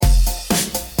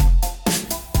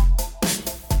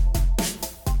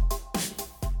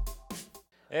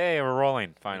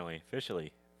Finally,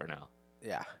 officially, for now.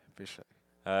 Yeah, officially.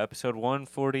 Episode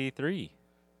 143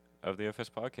 of the FS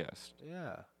Podcast.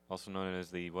 Yeah. Also known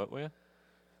as the what way?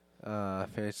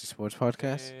 Fantasy Sports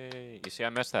Podcast. Hey. You see, I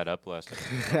messed that up last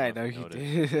episode. I don't know if you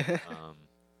noticed. did.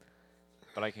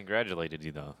 But I congratulated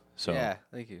you, though. So, Yeah,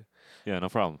 thank you. yeah, no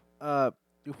problem.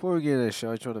 Before we get into the show,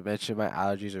 I just want to mention my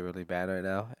allergies are really bad right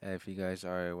now. And if you guys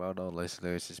are well-known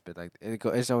listeners, it's been like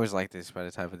it's always like this by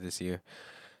the time of this year.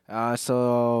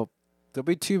 So don't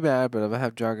be too bad, but I'm gonna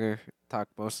have Jogger talk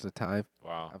most of the time.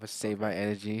 Wow. I'm gonna save my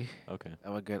energy. Okay.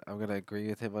 I'm gonna agree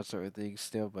with him on certain things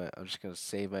still, but I'm just gonna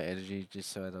save my energy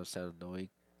just so I don't sound annoying.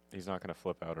 He's not going to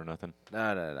flip out or nothing.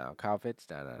 No. Confidence?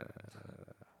 No.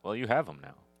 Well, you have him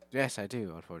now. Yes, I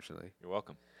do, unfortunately. You're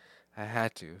welcome. I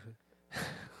had to.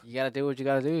 You gotta do what you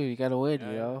gotta do. You gotta win, you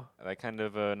know? That kind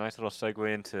of a nice little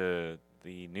segue into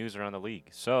the news around the league.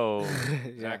 So,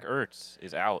 Zach Ertz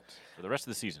is out for the rest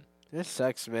of the season. This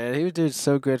sucks, man. He was doing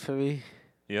so good for me.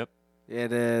 Yep.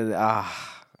 And then, I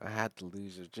had to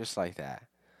lose it just like that.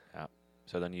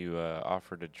 So then you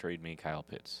offered to trade me Kyle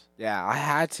Pitts. Yeah, I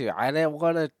had to. I didn't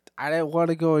want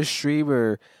to go a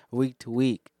streamer week to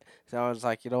week. So I was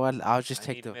like, you know what? I'll just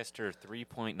take the Mr.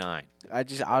 3.9. Now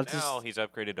he's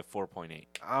upgraded to 4.8.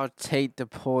 I'll take the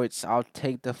points. I'll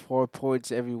take the 4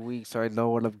 points every week, so I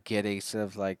know what I'm getting instead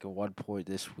of like 1 point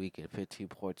this week and 15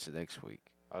 points the next week.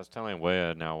 I was telling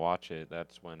Wea, now watch it.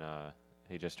 That's when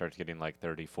he just starts getting like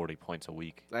 30, 40 points a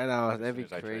week. I know, that'd as be soon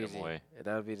as I trade him crazy. away.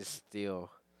 That would be the steal.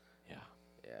 Yeah.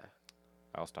 Yeah.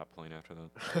 I'll stop playing after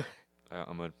that.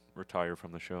 I'm going to retire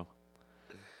from the show.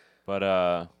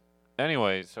 But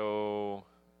anyway, so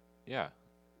yeah.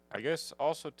 I guess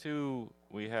also, too,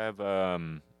 we have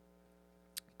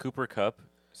Cooper Kupp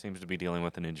seems to be dealing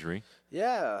with an injury.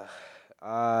 Yeah.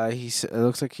 It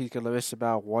looks like he's going to miss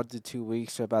about 1 to 2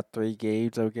 weeks, so about 3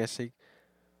 games, I'm guessing.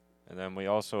 And then we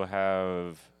also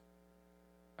have,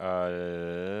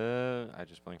 I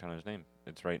just blanked on his name.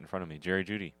 It's right in front of me. Jerry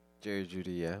Jeudy. Jerry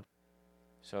Jeudy, yeah.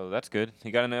 So that's good. He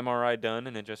got an MRI done,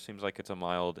 and it just seems like it's a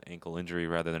mild ankle injury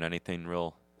rather than anything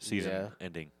real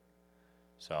season-ending.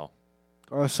 So.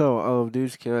 Also,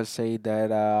 news came out saying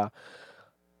that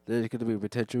there's going to be a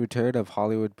potential return of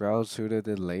Hollywood Brown sooner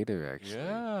than later, actually.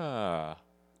 Yeah.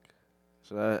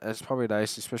 So that's probably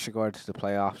nice, especially going to the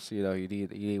playoffs. You know, you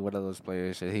need one of those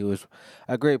players, and he was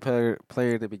a great player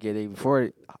in the beginning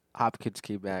before Hopkins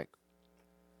came back.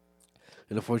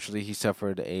 And unfortunately, he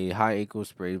suffered a high ankle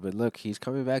sprain. But look, he's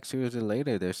coming back sooner than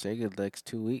later. They're saying in the next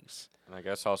 2 weeks. And I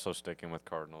guess also sticking with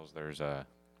Cardinals, there's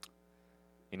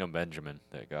Benjamin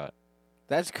that got.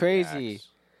 That's crazy.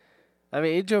 I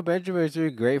mean, Joe Benjamin is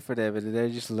doing great for them, and they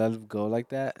just let him go like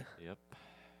that. Yep.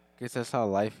 Guess that's how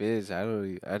life is. I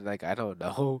don't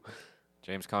know.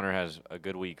 James Conner has a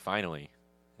good week finally,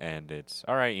 and it's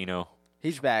all right.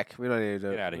 He's back. We don't need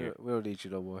Get out of here. We don't need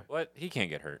you no more. What? He can't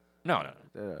get hurt. No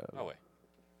way.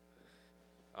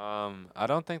 I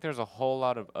don't think there's a whole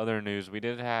lot of other news. We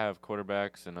did have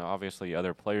quarterbacks and obviously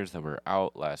other players that were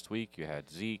out last week. You had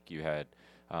Zeke. You had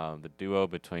the duo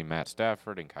between Matt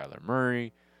Stafford and Kyler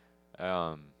Murray.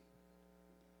 But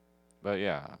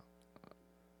yeah,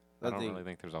 I don't really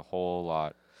think there's a whole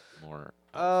lot more.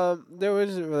 There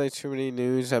wasn't really too many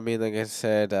news. I mean, like I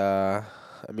said,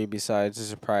 besides the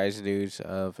surprise news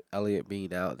of Elliott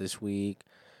being out this week,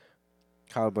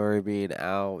 Kyler Murray being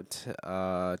out,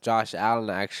 Josh Allen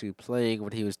actually playing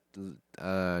when he was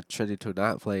trending to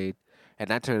not playing, and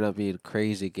that turned out being a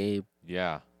crazy game.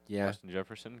 Yeah. Yeah. Justin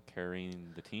Jefferson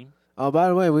carrying the team. Oh, by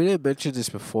the way, we didn't mention this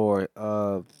before.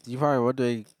 You're probably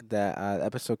wondering that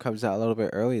episode comes out a little bit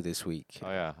early this week. Oh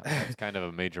yeah, that's kind of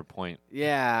a major point.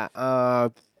 Yeah.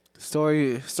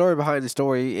 Story behind the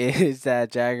story is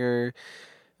that Jagger,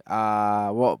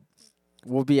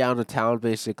 we'll be out of town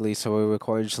basically, so we're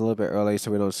recording just a little bit early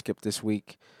so we don't skip this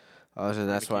week. So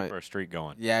that's why keep our streak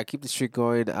going. Yeah, keep the streak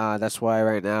going. That's why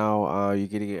right now you're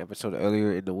getting an episode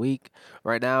earlier in the week.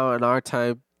 Right now in our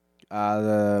time,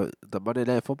 the Monday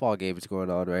Night Football game is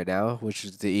going on right now, which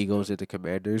is the Eagles and the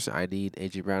Commanders. I need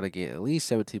AJ Brown to get at least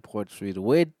 17 points for me to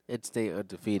win and stay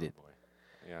undefeated. Oh boy.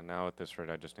 Yeah, now at this rate,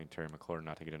 I just need Terry McLaurin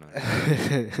not to get another.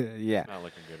 Yeah. It's not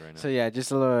looking good right now. So yeah,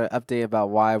 just a little update about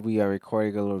why we are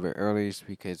recording a little bit early is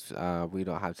because we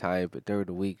don't have time during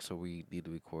the week, so we need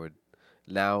to record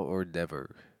now or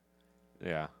never.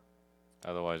 Yeah.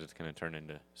 Otherwise, it's going to turn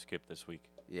into skip this week.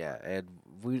 Yeah, and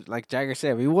we, like Jagger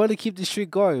said, we want to keep the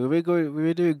streak going. We've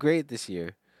been doing great this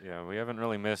year. Yeah, we haven't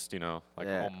really missed, a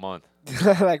whole month.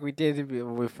 Like we did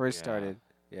when we first started.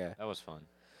 Yeah. That was fun.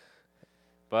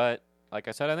 But, like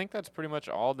I said, I think that's pretty much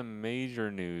all the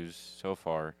major news so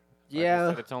far. Like I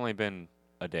said, it's only been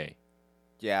a day.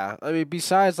 Yeah, I mean,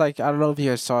 besides, like, I don't know if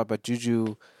you guys saw it, but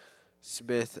Juju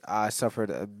Smith suffered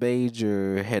a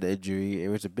major head injury. It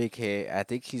was a big hit. I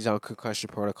think he's on concussion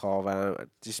protocol, but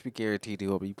just be guaranteed he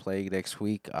will be playing next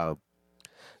week.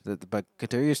 But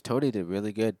Kadarius Toney did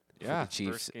really good for the Yeah,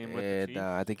 Chiefs, first game with the and Chiefs.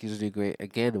 I think he's doing great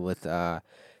again with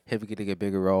him getting a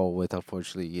bigger role with,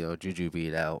 unfortunately, Juju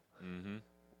being out. Mm-hmm.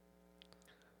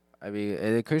 I mean,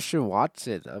 and then Christian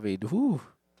Watson. I mean, who?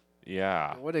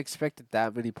 Yeah. I would have expected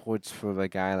that many points from a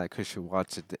guy like Christian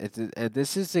Watson. And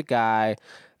this is the guy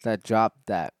that dropped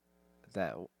that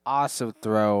awesome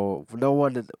throw. No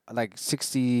one like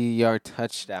 60-yard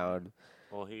touchdown.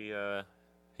 Well,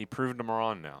 he proved them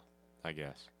wrong now, I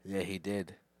guess. Yeah, he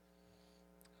did.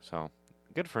 So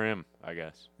good for him, I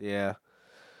guess. Yeah.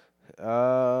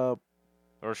 Uh.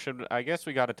 Or should I guess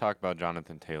we got to talk about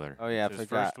Jonathan Taylor. Oh yeah, It's I his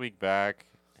forgot. first week back.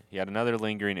 He had another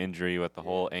lingering injury with the Yeah.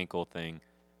 whole ankle thing,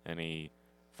 and he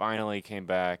finally came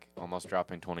back, almost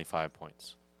dropping 25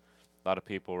 points. A lot of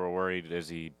people were worried: is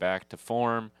he back to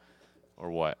form or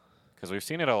what? Because we've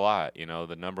seen it a lot.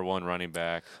 The number one running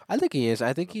back I think he is.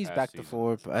 I think the he's past back to season.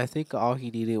 form. I think all he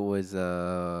needed was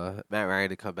Matt Ryan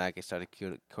to come back and start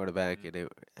a quarterback, Mhm. and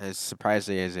as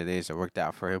surprising as it is, it worked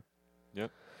out for him.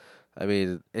 Yep. I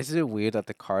mean, isn't it weird that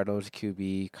the Cardinals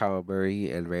QB Kyle Murray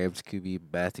and Rams QB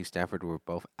Matthew Stafford were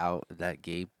both out in that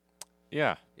game?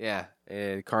 Yeah. Yeah,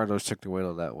 and Cardinals took the win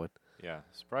on that one. Yeah.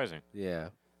 Surprising. Yeah.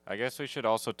 I guess we should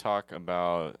also talk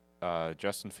about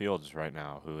Justin Fields right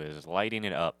now, who is lighting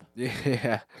it up.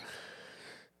 Yeah.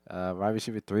 Wide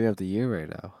receiver 3 of the year right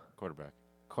now. Quarterback.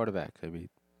 Quarterback, I mean.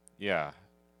 Yeah.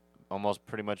 Almost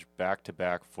pretty much back to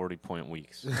back 40-point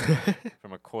weeks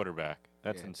from a quarterback.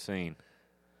 That's Yeah. insane.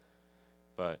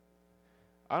 But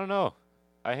I don't know.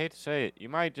 I hate to say it. You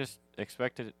might just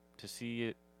expect it to see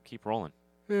it keep rolling.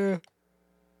 Yeah.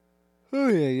 Oh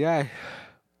yeah, yeah.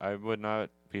 I would not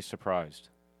be surprised.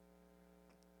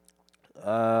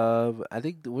 I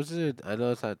think was it? I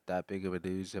know it's not that big of a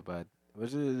news, but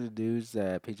was it the news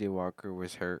that PJ Walker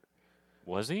was hurt?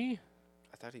 Was he?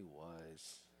 I thought he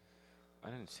was. I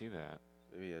didn't see that.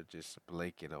 Maybe I'm just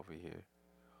blanking over here.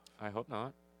 I hope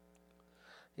not.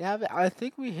 Yeah, I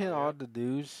think we hit Oh, yeah. on the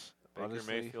news. Baker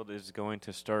Honestly. Mayfield is going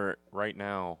to start right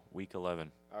now, week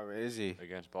 11, Oh, is he?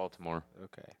 against Baltimore.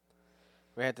 Okay.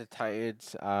 We had the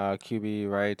Titans, QB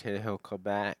Ryan Tannehill come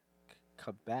back.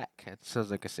 Come back. It sounds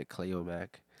like I said Cleo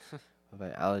back. My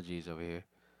allergies over here.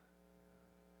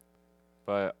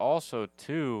 But also,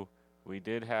 too, we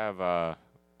did have,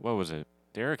 what was it?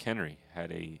 Derrick Henry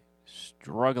had a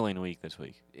struggling week this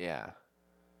week. Yeah.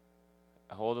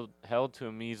 Held to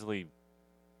a measly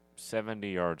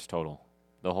 70 yards total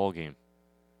the whole game.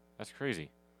 That's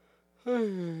crazy.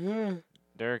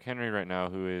 Derrick Henry right now,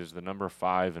 who is the number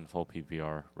 5 in full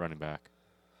PPR running back.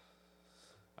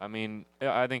 I mean,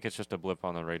 I think it's just a blip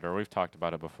on the radar. We've talked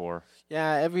about it before.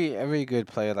 Yeah, every good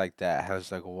player like that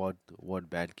has like one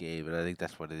bad game, and I think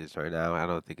that's what it is right now. I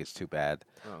don't think it's too bad.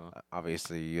 Uh-uh.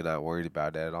 Obviously, you're not worried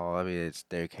about that at all. I mean, it's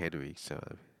Derrick Henry, so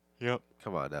Yep.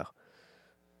 come on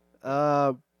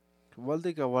now. One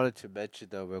thing I wanted to mention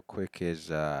though, real quick, is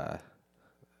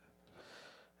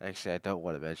actually I don't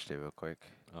want to mention it real quick.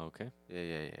 Okay.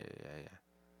 Yeah.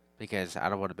 Because I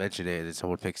don't want to mention it, and then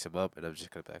someone picks him up, and I'm just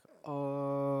gonna be like,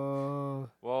 oh.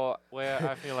 Well,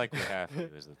 I feel like we have to,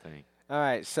 is the thing. All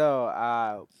right, so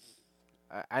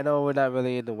I know we're not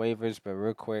really in the waivers, but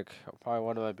real quick, probably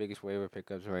one of my biggest waiver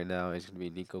pickups right now is gonna be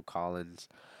Nico Collins.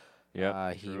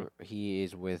 Yep. He True. he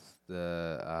is with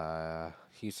the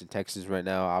Houston Texans right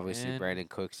now. Obviously, And Brandon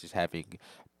Cooks is having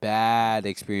bad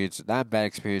experience, not bad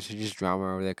experience, just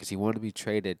drama over there because he wanted to be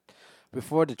traded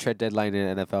before the trade deadline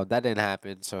in the NFL. That didn't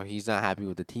happen, so he's not happy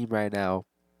with the team right now.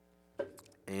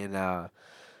 And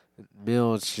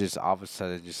Mills just all of a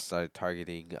sudden just started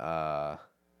targeting a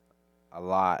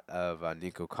lot of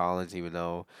Nico Collins, even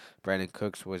though Brandon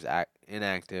Cooks was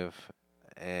inactive.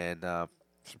 And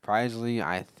surprisingly,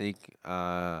 I think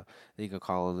Nico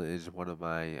Collins is one of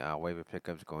my waiver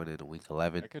pickups going into Week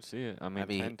 11. I could see it. I mean,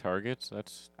 mean, 10 targets.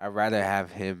 That's I'd rather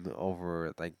have him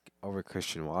over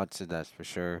Christian Watson, that's for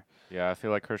sure. yeah. I feel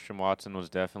like Christian Watson was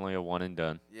definitely a one and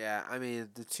done. Yeah, I mean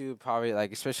the two probably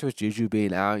especially with Juju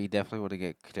being out, you definitely want to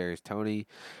get Kadarius Toney.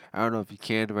 I don't know if you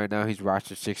can right now. He's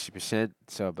rostered 60%.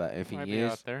 So, but He might be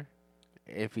out there.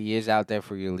 if he is out there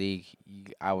for your league,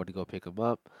 I would go pick him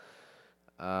up.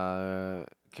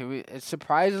 Can we? It's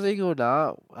surprisingly or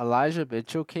not, Elijah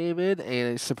Mitchell came in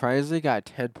and surprisingly got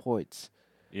 10 points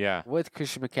Yeah. with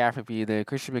Christian McCaffrey being there.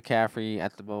 Christian McCaffrey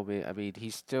at the moment, I mean, he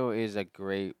still is a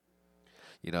great,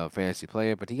 fantasy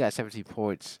player, but he got 17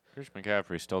 points. Christian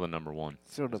McCaffrey's still the number one.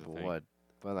 Still is the number thing. one.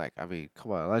 But I mean,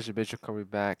 come on, Elijah Mitchell coming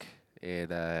back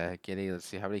and getting. Let's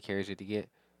see, how many carries did he get?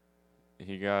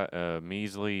 He got a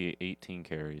measly 18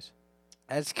 carries.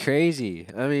 That's crazy.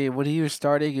 I mean, when he was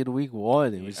starting in week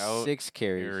 1, it He was out 6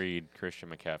 carries. carried Christian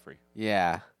McCaffrey.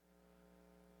 Yeah,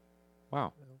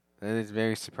 Wow. that is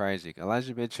very surprising.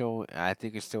 Elijah Mitchell, I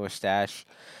think, is still a stash.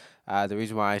 The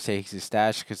reason why I say he's a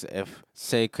stash because if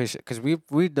say Christian, because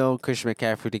we've known Christian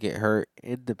McCaffrey to get hurt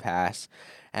in the past,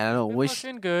 and I He's don't been wish.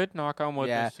 looking good. Knock on wood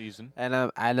Yeah, this season. and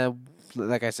I'm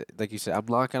like I said, like you said, I'm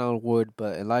knocking on wood,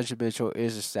 but Elijah Mitchell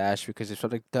is a stash because if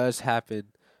something does happen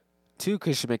to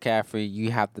Christian McCaffrey,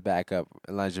 you have the backup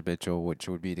Elijah Mitchell, which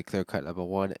would be the clear cut number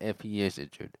one if he is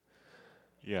injured.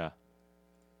 Yeah.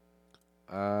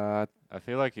 Uh, I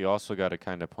feel like you also got to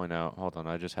kind of point out. Hold on,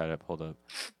 I just had it pulled up.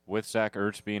 With Zach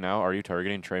Ertz being out, are you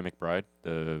targeting Trey McBride,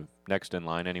 the next in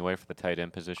line anyway for the tight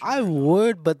end position? I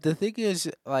would, but the thing is,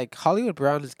 like Hollywood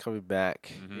Brown is coming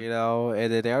back, Mhm.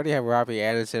 and then they already have Robbie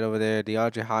Anderson over there.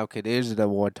 DeAndre Hopkins is the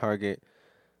number one target,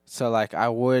 so like I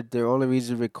would. The only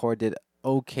reason McCord did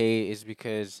okay is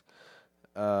because,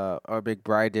 or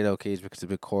McBride did okay is because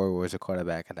McCord was a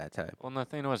quarterback at that time. Well, and the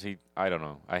thing was, I don't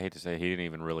know. I hate to say he didn't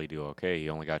even really do okay. He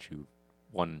only got you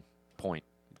 1 point.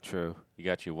 True. He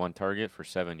got you one target for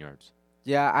 7 yards.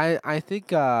 Yeah, I think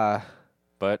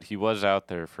But he was out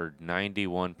there for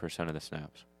 91% of the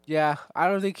snaps. yeah, I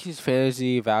don't think he's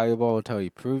fantasy valuable until he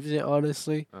proves it,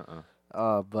 honestly.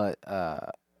 Uh-uh. But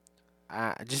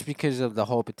just because of the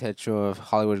whole potential of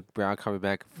Hollywood Brown coming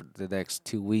back for the next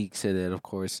 2 weeks, and then of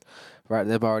course, right,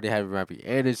 them already having Robbie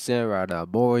Anderson, right now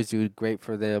Moore is doing great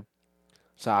for them.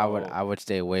 So Oh. I would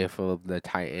stay away from the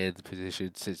tight end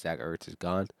position since Zach Ertz is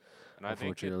gone. And I think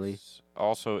Unfortunately, it's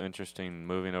also interesting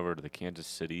moving over to the Kansas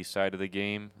City side of the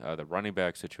game, the running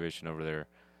back situation over there.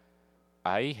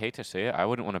 I hate to say it, I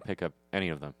wouldn't want to pick up any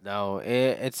of them. no,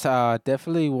 it's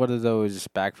definitely one of those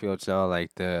backfields now,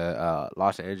 like the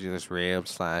Los Angeles Rams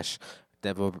slash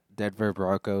Denver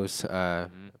Broncos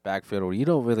Mhm. backfield where you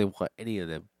don't really want any of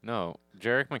them. No,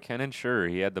 Jerick McKinnon, sure,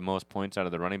 he had the most points out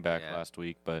of the running back Yeah. last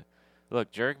week, but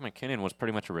look, Jerick McKinnon was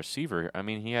pretty much a receiver. I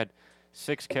mean, he had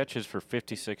 6 catches for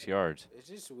 56 yards. It's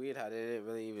just weird how they didn't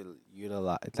really even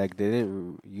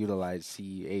utilize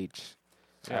CEH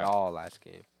at Yeah. all last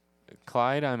game.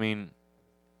 Clyde, I mean,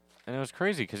 and it was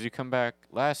crazy because you come back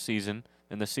last season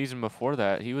and the season before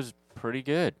that, he was pretty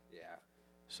good. Yeah.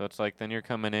 So it's like then you're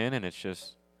coming in and it's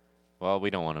just, well, we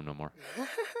don't want him no more.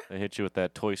 They hit you with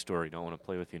that Toy Story, don't want to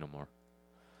play with you no more.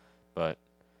 But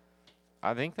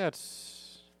I think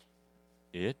that's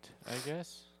it, I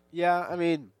guess. Yeah, I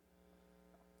mean,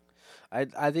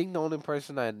 I think the only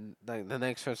person the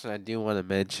next person I do want to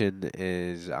mention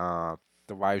is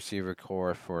the wide receiver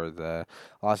core for the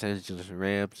Los Angeles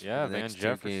Rams. Yeah, the Van next two game,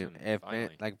 Jefferson, if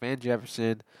finally. Van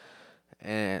Jefferson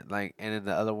and then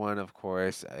the other one, of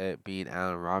course, it being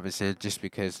Allen Robinson, just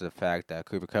because of the fact that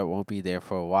Cooper Cup won't be there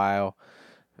for a while,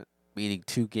 meaning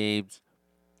 2 games.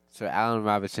 So Allen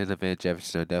Robinson and Van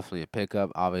Jefferson are definitely a pickup.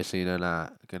 Obviously, they're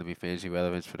not going to be fantasy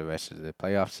relevant for the rest of the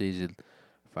playoff season.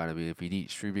 But I mean, if you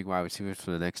need streaming wide receivers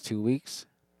for the next 2 weeks,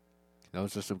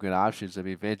 those are some good options. I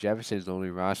mean, Van Jefferson is only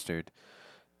rostered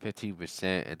 15%,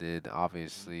 and then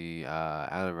obviously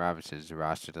Allen Robinson is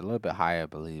rostered a little bit higher, I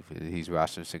believe. He's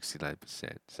rostered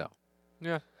 69%. So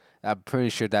Yeah. I'm pretty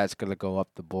sure that's going to go up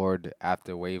the board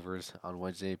after waivers on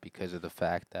Wednesday because of the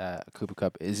fact that Cooper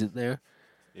Cup isn't there.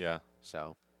 Yeah.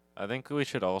 So I think we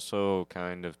should also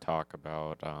kind of talk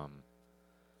about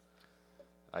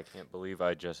I can't believe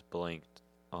I just blinked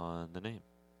on the name.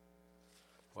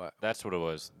 what? That's what it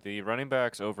was. The running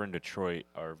backs over in Detroit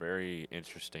are very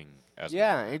interesting as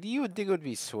Yeah, and you would think it would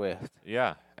be Swift.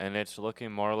 Yeah, and it's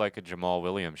looking more like a Jamal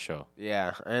Williams show.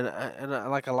 Yeah, and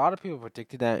like a lot of people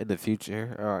predicted that in the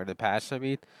future or in the past. I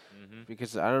mean, Mhm.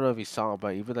 because I don't know if you saw,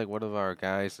 but even like one of our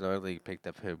guys in our league picked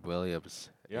up him Williams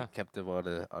Yeah. and kept him on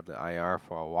the IR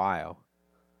for a while,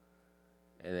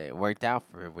 and it worked out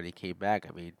for him when he came back.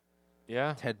 I mean,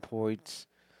 Yeah. 10 points.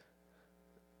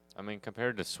 I mean,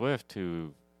 compared to Swift,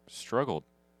 who struggled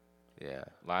Yeah,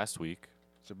 last week.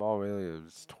 Jamal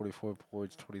Williams, 24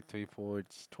 points, 23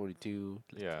 points, 22,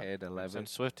 Yeah. 10, 11.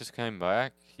 Since Swift has come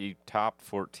back, he topped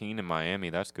 14 in Miami.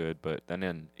 That's good, but then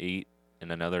in 8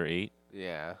 and another 8.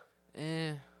 Yeah.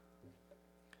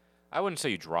 I wouldn't say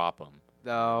you drop him.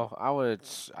 No, I would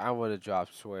have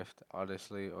dropped Swift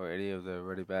honestly, or any of the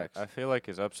running backs. I feel like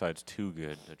his upside's too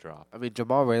good to drop. I mean,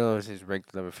 Jamal Williams is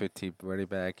ranked number 15 running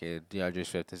back, and DeAndre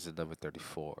Swift is the number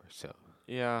 34. So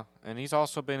Yeah, and he's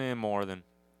also been in more than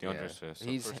DeAndre Yeah. Swift. So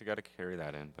He's- of course you got to carry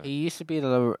that in. But he used to be the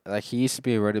number, like he used to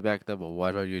be a running back number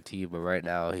 1 on your team, but right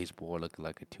now he's more looking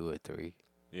like a 2 or 3.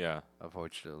 yeah,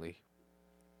 Unfortunately.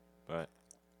 but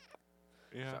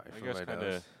yeah, Sorry I for guess my kind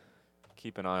nose. of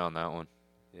keep an eye on that one.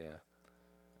 Yeah.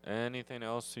 Anything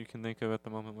else you can think of at the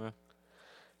moment, Will?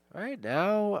 Right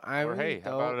now, I Or really hey,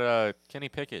 how don't. about Kenny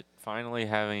Pickett finally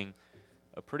having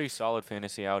a pretty solid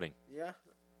fantasy outing? Yeah.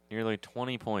 Nearly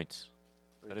 20 points.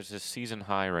 That is his season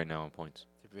high right now in points.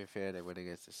 To be fair, they went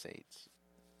against the Saints.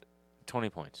 20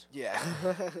 points. Yeah.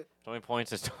 20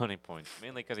 points is 20 points.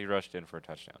 Mainly because he rushed in for a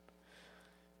touchdown.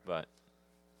 But,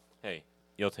 hey,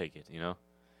 you'll take it, you know?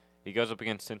 He goes up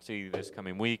against Cincy this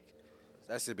coming week.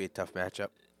 That's gonna be a tough matchup,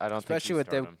 I don't think especially you with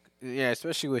start them. him. Yeah,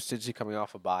 especially with Cincy coming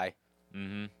off a bye,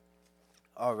 Mm-hmm.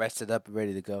 all rested up and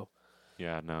ready to go.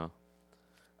 Yeah, no.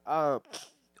 Uh,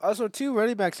 Also, two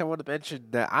running backs I want to mention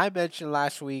that I mentioned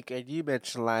last week and you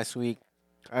mentioned last week.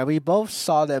 We both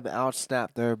saw them outsnap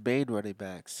their main running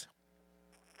backs,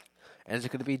 and it's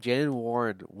going to be Jalen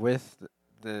Warren with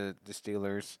the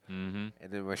Steelers, Mm-hmm.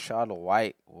 and then Rashad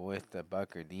White with the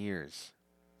Buccaneers.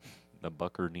 The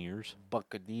Buccaneers.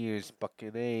 Buccaneers,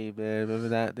 man. Remember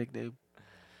that nickname?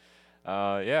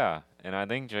 Yeah. And I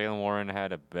think Jalen Warren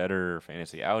had a better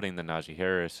fantasy outing than Najee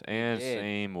Harris. He And did.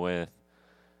 same with,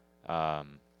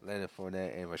 Leonard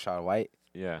Fournette and Rashad White.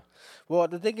 yeah. Well,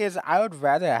 the thing is, I would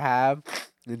rather have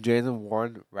Jalen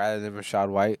Warren rather than Rashad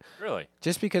White, Really?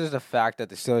 just because of the fact that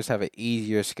the Steelers have an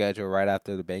easier schedule right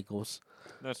after the Bengals.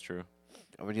 That's true.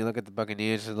 When you look at the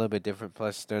Buccaneers, it's a little bit different.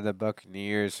 Plus, they're the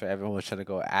Buccaneers, so everyone's trying to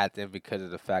go at them because of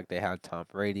the fact they have Tom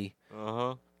Brady.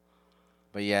 Uh-huh.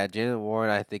 But yeah, Jalen Warren,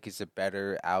 I think, is a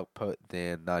better output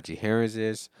than Najee Harris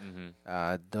is.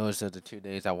 Mm-hmm. Those are the two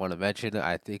names I want to mention.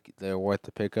 I think they're worth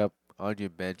the pickup on your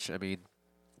bench. I mean,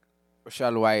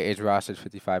 Rashad White is rostered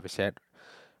 55%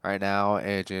 right now,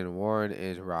 and Jalen Warren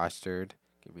is rostered.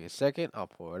 Give me a second. I'll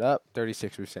pull it up.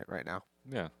 36% right now.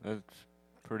 Yeah, that's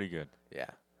pretty good. Yeah.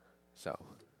 So,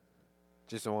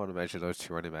 just don't want to mention those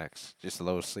two running backs. Just a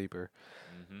little sleeper.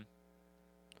 Mm-hmm.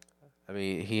 I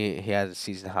mean, he has a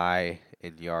season high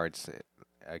in yards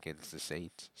against the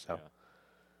Saints. So, Yeah.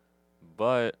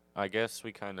 But I guess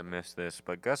we kind of missed this.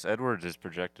 But Gus Edwards is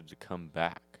projected to come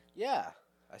back yeah,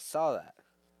 I saw that.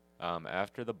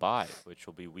 after the bye, which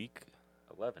will be week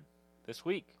 11 this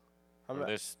week or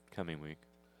this coming week.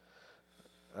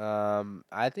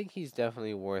 I think he's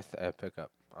definitely worth a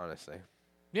pickup. Honestly.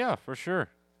 Yeah, for sure.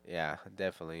 Yeah,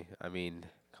 definitely. I mean,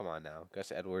 come on now,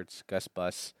 Gus Edwards, Gus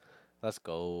Bus, let's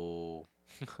go.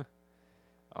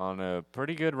 On a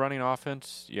pretty good running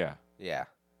offense, yeah. Yeah,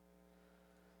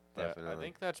 But definitely. I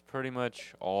think that's pretty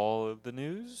much all of the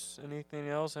news. Anything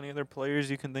else? Any other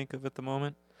players you can think of at the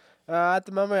moment? At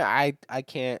the moment, I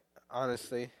can't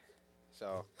honestly.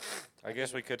 So I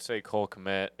guess we could say Cole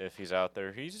Kmet if he's out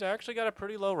there. He's actually got a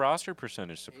pretty low roster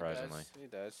percentage, surprisingly. He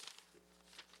does.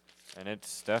 And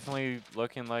it's definitely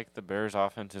looking like the Bears'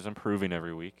 offense is improving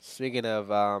every week. Speaking of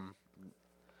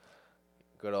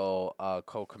good old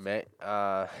Cole Kmet,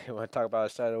 you want to talk about our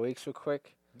start of the weeks real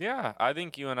quick? Yeah, I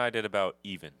think you and I did about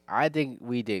even. I think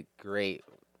we did great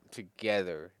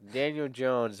together. Daniel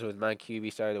Jones was my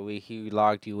QB start of the week. He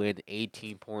logged you in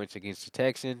 18 points against the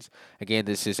Texans. Again,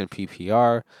 this isn't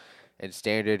PPR. In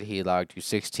standard, he logged you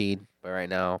 16, but right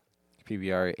now,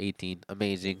 PPR 18.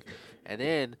 Amazing. And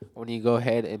then when you go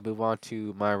ahead and move on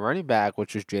to my running back,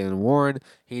 which was Jalen Warren,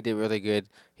 he did really good.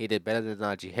 He did better than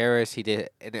Najee Harris. He did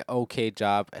an okay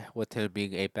job with him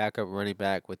being a backup running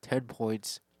back with 10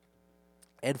 points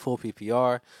and full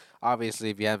PPR. Obviously,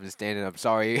 if you haven't standard, I'm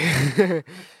sorry,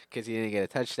 because he didn't get a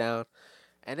touchdown.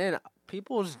 And then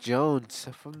Peoples Jones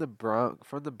from the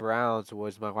Browns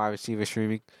was my wide receiver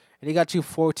streaming, and he got you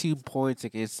 14 points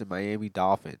against the Miami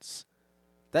Dolphins.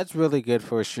 That's really good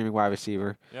for a streaming wide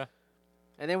receiver. Yeah.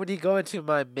 And then when you go into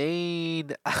my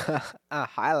main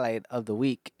highlight of the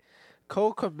week,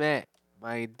 Cole Kmet,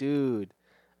 my dude,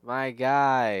 my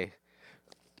guy,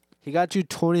 he got you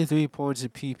 23 points in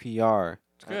PPR.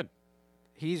 It's good.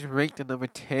 He's ranked the number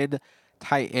 10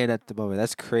 tight end at the moment.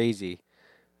 That's crazy.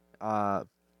 But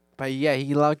yeah,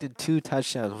 he logged in 2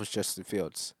 touchdowns with Justin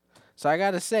Fields. So I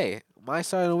gotta say, my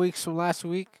start of the weeks from last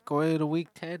week going into week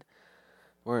 10,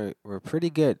 we're pretty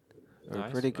good. We're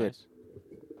Nice, pretty good. nice.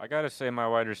 I got to say my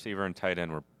wide receiver and tight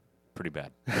end were pretty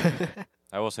bad.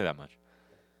 I will say that much.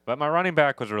 But my running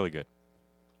back was really good.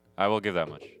 I will give that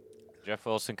much. Jeff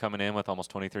Wilson coming in with almost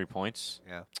 23 points.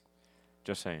 Yeah.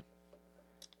 Just saying.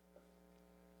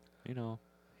 You know,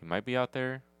 he might be out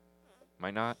there,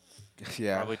 might not.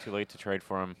 Yeah. Probably too late to trade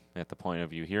for him at the point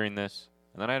of you hearing this.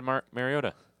 And then I had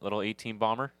Mariota, little 18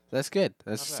 bomber. That's good.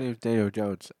 That's the Not same as Daniel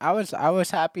Jones. I was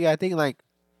happy. I think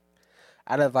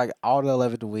out of all the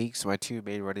 11 weeks, my two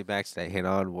main running backs that hit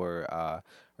on were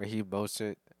Raheem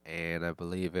Mostert and I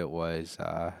believe it was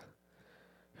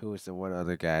who was the one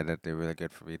other guy that did really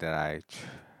good for me that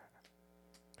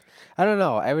I don't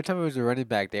know. Every time it was a running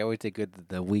back, they always did good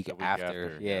the week The week after.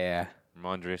 after, yeah. Yeah.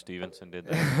 Ramondre Stevenson did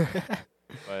that.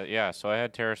 But yeah, so I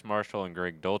had Terrace Marshall and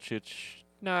Greg Dulcich.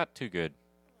 Not too good.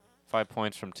 5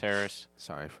 points from Terrace.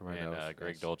 Sorry for my And nose.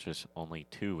 Greg guys. Dulcich only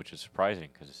 2, which is surprising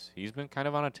because he's been kind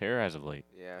of on a tear as of late.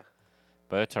 Yeah.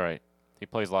 But it's all right. He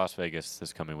plays Las Vegas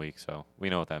this coming week, so we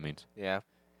know what that means. Yeah.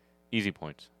 Easy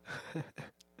points.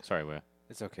 Sorry, Will.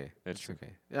 It's okay. It's It's true.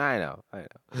 okay. I know. I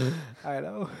know. I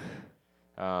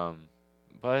know.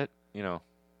 But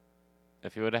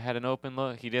if he would have had an open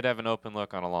look, he did have an open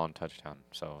look on a long touchdown.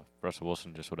 So if Russell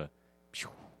Wilson just would have.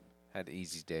 Had an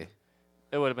easy day.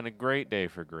 It would have been a great day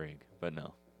for Greg, but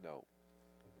no. No.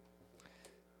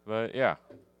 But yeah.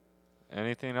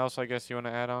 Anything else I guess you want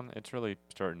to add on? It's really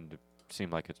starting to seem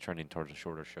like it's trending towards a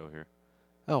shorter show here.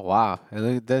 Oh wow,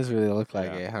 it does really look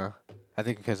like Yeah. it, huh? I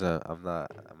think because I'm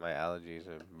not my allergies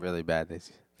are really bad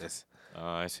this.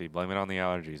 I see. Blame it on the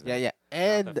allergies. Yeah, Then. yeah, Not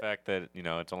and the fact that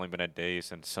it's only been a day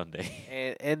since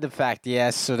Sunday. and the fact,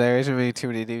 yes. So there isn't really too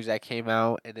many news that came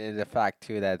out, and then the fact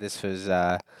too that this was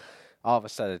all of a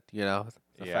sudden, the fact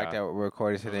Yeah. that we're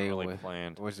recording It wasn't today really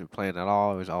planned. wasn't planned at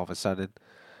all. It was all of a sudden.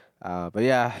 But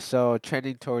yeah, so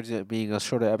trending towards it being a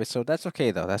shorter episode. That's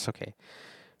okay though. That's okay.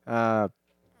 Uh,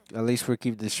 at least we're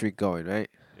keeping the streak going, right?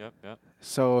 Yep.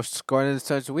 So going into the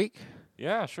start of the week.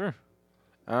 Yeah, sure.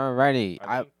 Alrighty.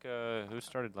 I think who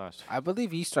started last? I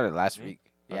believe you started last Me? week.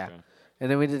 Yeah. Okay. And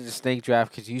then we did the snake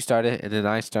draft because you started, and then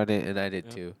I started, and I did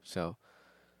Yep. too. So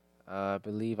I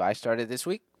believe I started this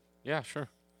week. Yeah, sure.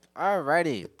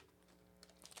 Alrighty.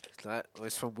 That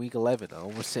was from week 11. I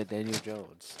almost said Daniel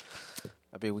Jones.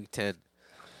 I mean, week 10.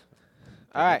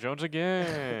 All Daniel right. Jones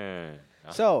again.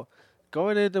 So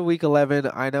going into week 11,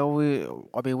 I know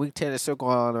week 10 is still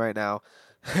going on right now.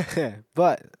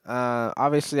 But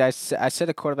obviously, I said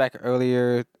a quarterback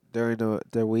earlier during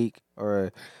the week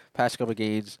or past couple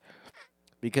games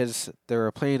because they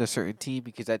were playing a certain team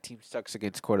because that team sucks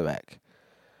against quarterback.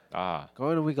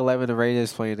 Going to week 11, the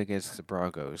Raiders playing against the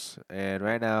Broncos. And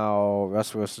right now,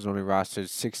 Russell Wilson's only rostered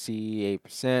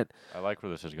 68%. I like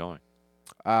where this is going.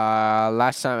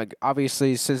 Last time,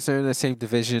 obviously, since they're in the same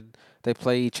division, they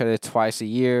play each other twice a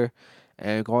year.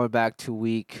 And going back to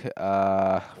week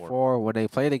 4, when they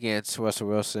played against Russell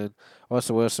Wilson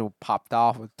popped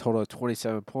off with a total of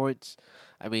 27 points.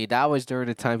 I mean, that was during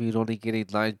the time he was only getting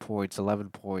 9 points, 11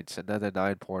 points, another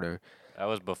 9-pointer. That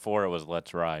was before it was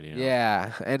Let's Ride.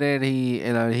 Yeah, and then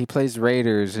he plays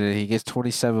Raiders and he gets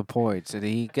 27 points, and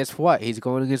he guess what? He's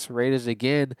going against the Raiders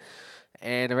again,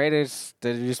 and the Raiders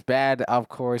they're just bad. Of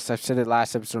course, I've said it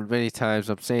last episode many times.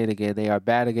 I'm saying it again, they are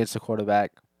bad against the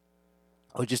quarterback,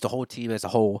 or just the whole team as a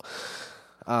whole,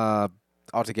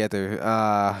 altogether.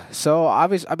 So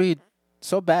obvious. I mean,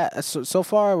 so bad. So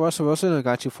far, Russell Wilson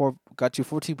got you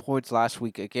 14 points last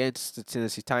week against the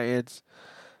Tennessee Titans.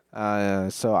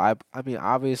 So I mean,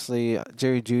 obviously,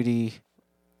 Jerry Jeudy,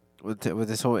 with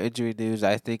this whole injury news,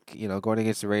 I think going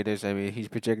against the Raiders, I mean, he's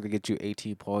projected to get you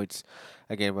 18 points.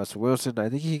 Again, Russell Wilson, I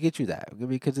think he can get you that. I mean,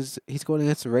 because he's going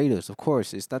against the Raiders. Of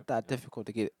course, it's not that difficult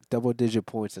to get double-digit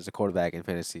points as a quarterback in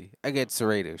fantasy against the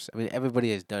Raiders. I mean,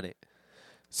 everybody has done it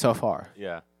so far.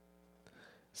 Yeah.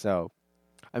 So,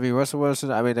 I mean, Russell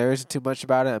Wilson, I mean, there isn't too much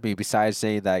about it. I mean, besides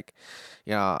saying, like,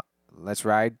 let's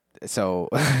ride. So,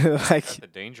 like, Got the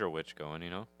danger witch going,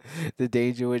 the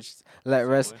danger which let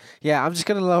Russ. Slowly. Yeah, I'm just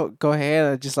gonna go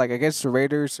ahead and just like against the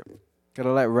Raiders,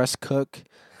 gonna let Russ cook,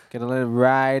 gonna let him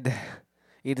ride,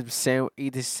 eat his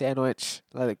sandwich,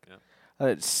 Yeah. let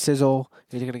it sizzle.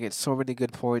 He's gonna get so many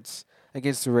good points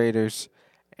against the Raiders,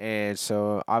 and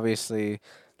so obviously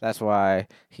that's why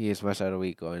he is much out of the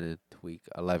week going into week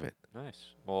 11. Nice.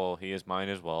 Well, he is mine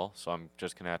as well, so I'm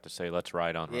just gonna have to say let's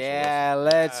ride on Russell Yeah,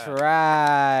 Wilson. let's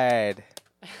ride.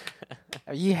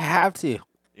 You have to.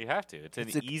 You have to. It's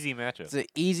an easy matchup. It's an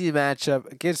easy matchup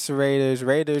against the Raiders.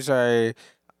 Raiders are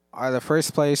the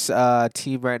first place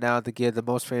team right now to get the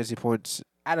most fantasy points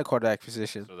at a quarterback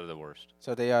position. So they're the worst.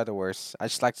 So they are the worst. I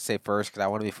just like to say first because I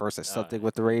want to be first at something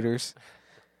with the Raiders.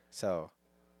 So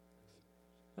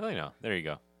Well, there you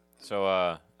go. So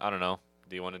I don't know.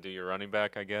 Do you want to do your running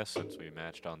back? I guess since we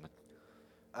matched on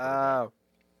the.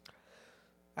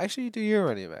 actually, do your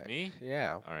running back. Me?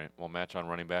 Yeah. All right. We'll match on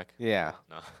running back. Yeah.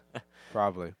 No.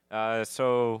 Probably.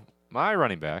 So my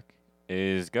running back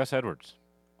is Gus Edwards.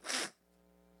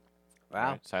 Wow.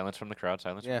 All right, silence from the crowd.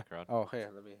 Silence Yeah. from the crowd. Oh, here,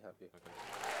 let me help you.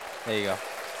 There you go.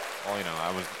 Well,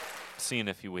 I was seeing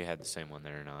if we had the same one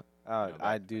there or not.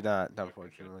 I do not,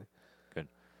 unfortunately. Good.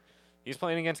 He's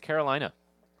playing against Carolina.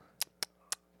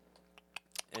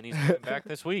 And he's coming back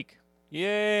this week.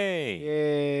 Yay!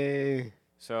 Yay.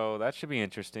 So that should be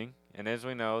interesting. And as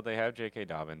we know, they have J.K.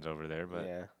 Dobbins over there, but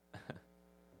Yeah.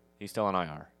 He's still on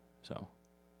IR, so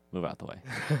move out the way.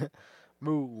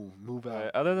 Move out.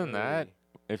 Other than that, Way.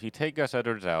 if you take Gus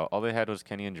Edwards out, all they had was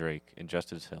Kenny and Drake and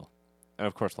Justice Hill, and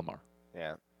of course Lamar.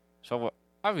 Yeah. So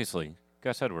obviously,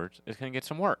 Gus Edwards is going to get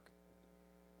some work.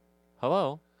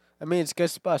 Hello. I mean, it's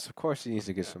Gus Bus. Of course, he needs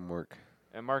to get some work.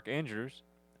 And Mark Andrews,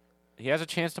 he has a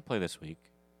chance to play this week,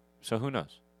 so who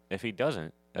knows? If he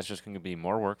doesn't, that's just going to be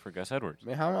more work for Gus Edwards. I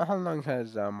mean, how long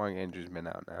has Mark Andrews been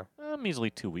out now? Measly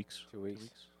 2 weeks. 2 weeks.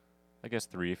 I guess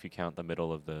 3 if you count the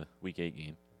middle of the Week 8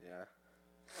 game.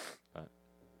 Yeah.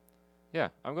 Yeah,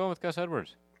 I'm going with Gus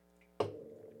Edwards. I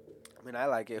mean, I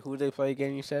like it. Who they play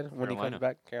again? You said when he Carolina. comes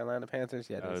back, Carolina Panthers.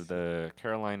 Yeah. The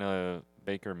Carolina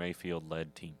Baker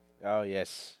Mayfield-led team. Oh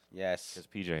yes, Because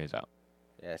PJ is out.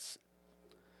 yes.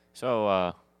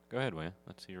 So, go ahead, Wayne.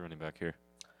 Let's see your running back here.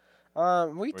 We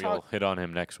Or you'll talked. hit on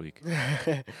him next week.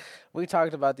 We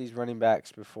talked about these running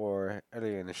backs before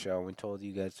earlier in the show. We told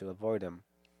you guys to avoid them.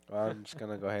 Well, I'm just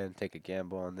gonna go ahead and take a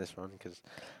gamble on this one because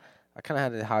I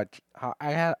kind of had a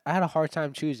I had a hard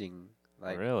time choosing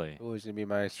like Really? who was gonna be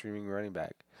my streaming running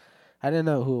back. I didn't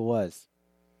know who it was,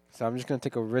 so I'm just gonna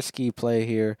take a risky play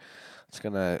here. Just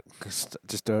gonna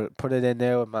put it in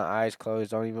there with my eyes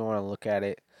closed. Don't even want to look at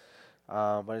it.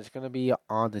 But it's gonna be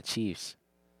on the Chiefs.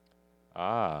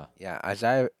 Ah. Yeah,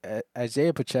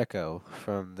 Isaiah Pacheco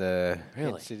from the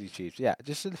Really? Kansas City Chiefs. Yeah,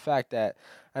 just the fact that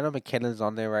I know McKinnon's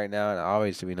on there right now, and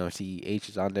obviously we know CEH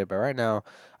is on there, but right now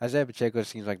Isaiah Pacheco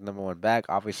seems like number one back.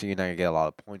 Obviously, you're not gonna get a lot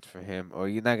of points for him, or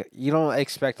you don't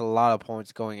expect a lot of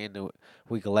points going into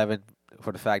Week 11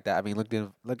 for the fact that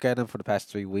look at him for the past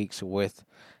 3 weeks with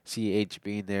CEH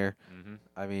being there. Mm-hmm.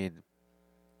 I mean,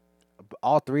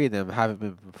 all three of them haven't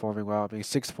been performing well. I mean,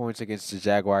 6 points against the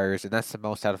Jaguars, and that's the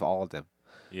most out of all of them.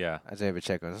 Yeah. Isaiah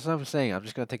Pacheco. That's what I'm saying. I'm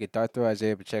just going to take a dart throw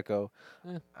Isaiah Pacheco.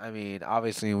 Yeah. I mean,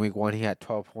 obviously, in week 1, he had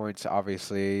 12 points.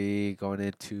 Obviously, going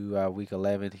into week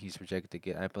 11, he's projected to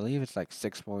get, I believe it's like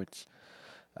 6 points.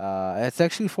 It's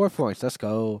actually 4 points. Let's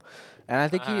go. And I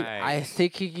Nice.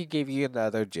 think he could give you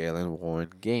another Jalen Warren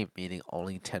game, meaning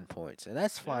only 10 points. And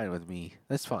that's fine with me.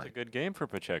 That's It's fine. a good game for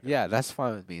Pacheco. Yeah, that's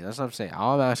fine with me. That's what I'm saying.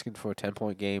 All I'm asking for a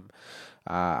 10-point game.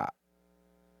 But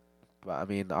I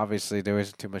mean, obviously, there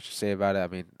isn't too much to say about it. I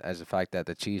mean, as the fact that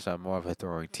the Chiefs are more of a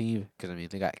throwing team, because I mean,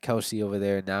 they got Kelsey over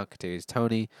there now, Kadarius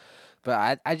Toney.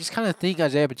 But I just kind of think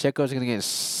Isaiah Pacheco is going to get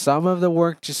some of the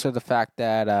work just for the fact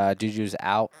that Juju's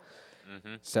out.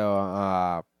 Mm-hmm.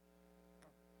 So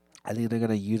I think they're going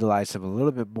to utilize him a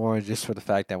little bit more just for the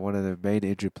fact that one of the main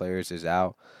injured players is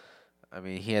out. I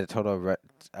mean, he had a total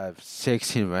of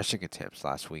 16 rushing attempts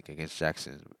last week against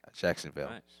Jacksonville.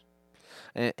 Nice.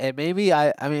 And maybe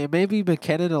maybe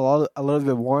McKinnon a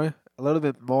little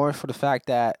bit more for the fact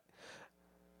that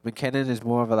McKinnon is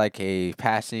more of a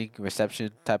passing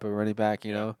reception type of running back,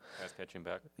 you know. Pass catching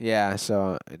back. Yeah,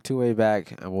 so two-way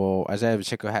back. Well, Isaiah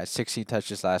Pacheco had 16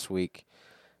 touches last week.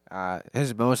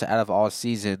 His most out of all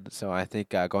season. So I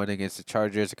think going against the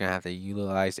Chargers, they're gonna have to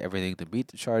utilize everything to beat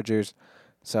the Chargers.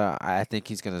 So I think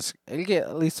he'll get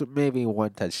at least maybe one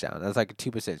touchdown. That's like a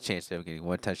 2% chance of getting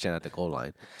one touchdown at the goal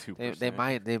line. 2%. They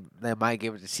might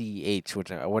give it to CEH,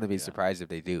 which I wouldn't be Yeah. surprised if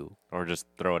they do. Or just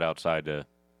throw it outside to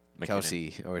McKinnon.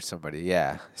 Kelsey or somebody,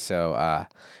 yeah. So,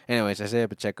 anyways, Isaiah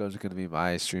Pacheco is going to be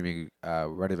my streaming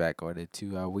running back going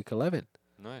into week 11,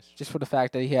 Nice. just for the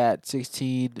fact that he had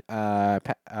 16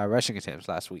 rushing attempts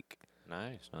last week.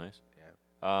 Nice.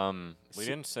 Yeah. We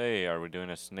didn't say, are we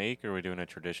doing a snake or are we doing a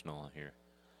traditional here?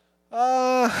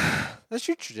 Let's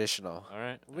do traditional. All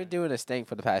right. We've been doing a snake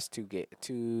for the past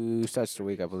two starts the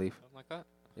week, I believe. Something like that?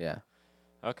 Yeah.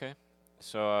 Okay.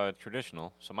 So,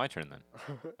 traditional. So, my turn then,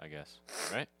 I guess.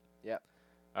 Right? Yep.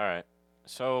 All right.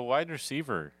 So, wide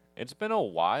receiver. It's been a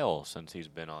while since he's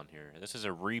been on here. This is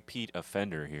a repeat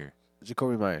offender here.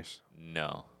 Jacoby Myers.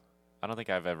 No. I don't think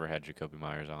I've ever had Jacoby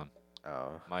Myers on.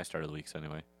 Oh, My start of the weeks,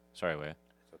 anyway. Sorry, Way.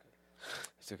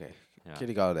 it's okay. Yeah.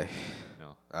 Kitty Galladay.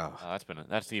 No. Oh.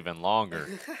 That's even longer.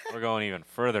 We're going even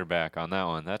further back on that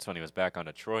one. That's when he was back on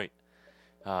Detroit.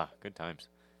 Good times.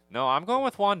 No, I'm going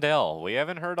with Wandell. We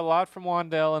haven't heard a lot from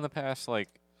Wandell in the past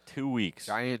 2 weeks.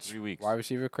 Giants 3 weeks. wide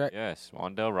receiver, correct? Yes,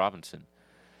 Wandell Robinson.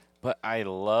 But I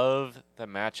love the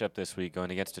matchup this week going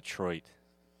against Detroit.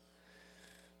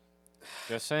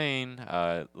 Just saying,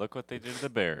 look what they did to the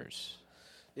Bears.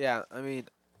 Yeah, I mean,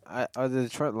 are the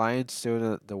Detroit Lions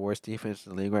still the worst defense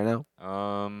in the league right now?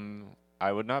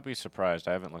 I would not be surprised.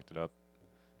 I haven't looked it up,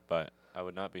 but I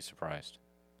would not be surprised,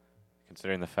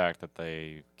 considering the fact that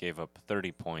they gave up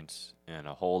 30 points and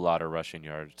a whole lot of rushing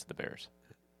yards to the Bears.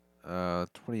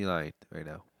 29 right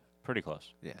now. Pretty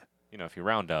close. Yeah. If you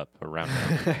round up or round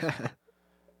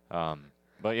down.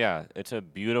 But yeah, it's a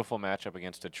beautiful matchup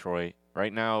against Detroit.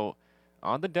 right now,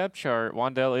 on the depth chart,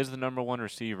 Wandell is the number one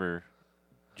receiver,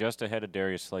 just ahead of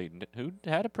Darius Slayton, who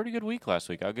had a pretty good week last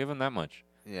week. I'll give him that much.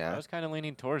 I Yeah. was kind of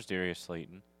leaning towards Darius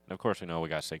Slayton. And of course, we know we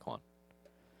got Saquon,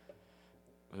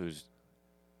 who's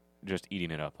just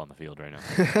eating it up on the field right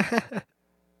now.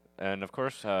 And of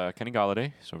course, Kenny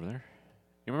Galladay is over there.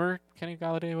 You remember Kenny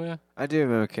Galladay, Will? I do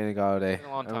remember Kenny Galladay. Been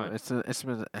a long time. It's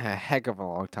been a heck of a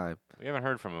long time. We haven't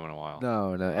heard from him in a while.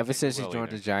 No, no. I don't Ever think since we he will joined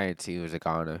either. the Giants, he was a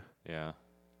goner. Yeah,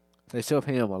 They still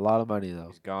pay him a lot of money though.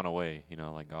 he's gone away.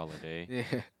 Like Galladay.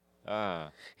 Yeah. Ah,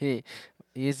 He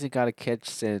he hasn't got a catch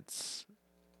since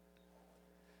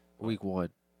week 1.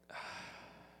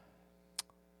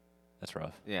 that's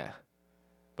rough. Yeah.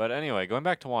 But anyway, going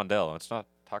back to Wandell, let's not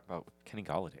talk about Kenny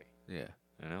Galladay. Yeah.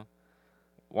 You know,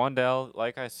 Wandell,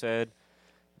 like I said,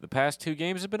 the past 2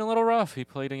 games have been a little rough. He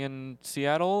played in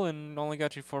Seattle and only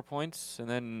got you 4 points, and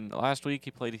then last week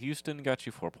he played Houston and got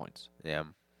you 4 points. Yeah.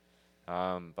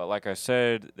 But like I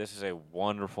said, this is a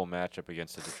wonderful matchup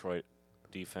against the Detroit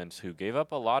defense, who gave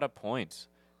up a lot of points.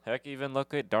 Heck, even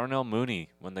look at Darnell Mooney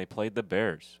when they played the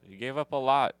Bears. He gave up a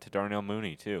lot to Darnell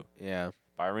Mooney too. Yeah.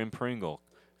 Byron Pringle,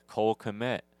 Cole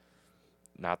Kmet.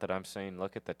 Not that I'm saying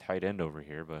look at the tight end over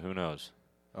here, but who knows?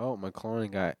 Oh,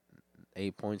 McLaurin got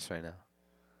 8 points right now.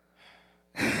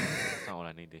 That's not what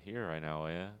I need to hear right now,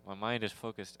 yeah. My mind is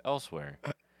focused elsewhere,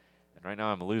 and right now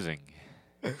I'm losing.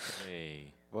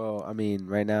 Hey. Well, I mean,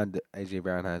 right now AJ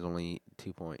Brown has only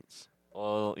 2 points.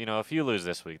 Well, if you lose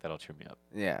this week, that'll cheer me up.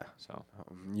 Yeah. So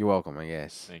You're welcome, I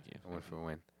guess. thank you. Win for a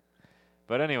win.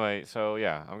 But anyway, so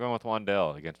yeah, I'm going with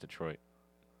Wandell against Detroit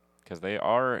because they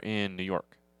are in New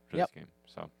York for Yep. this game.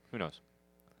 So who knows?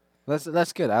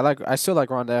 That's good. I still like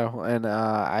Rondell, and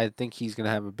I think he's gonna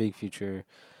have a big future,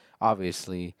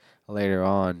 obviously later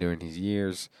on during his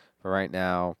years. But right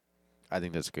now, I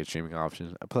think that's a good streaming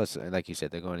option. Plus, like you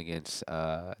said, they're going against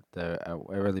a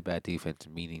really bad defense,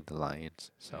 meeting the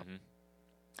Lions. So Mhm.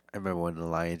 I remember when the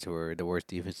Lions were the worst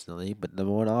defense in the league, but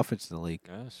number 1 offense in the league.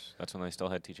 Yes, that's when they still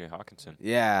had T.J. Hawkinson.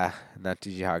 Yeah, not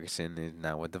T.J. Hawkinson is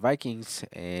now with the Vikings,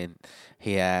 and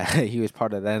he he was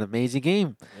part of that amazing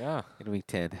game Yeah. in Week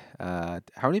 10. How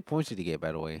many points did he get,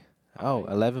 by the way? Oh,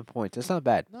 I- 11 points. That's not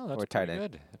bad No, for that's a tight pretty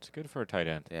end. good. That's good for a tight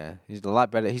end. Yeah, he's a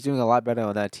lot better. He's doing a lot better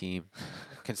on that team,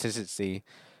 consistency,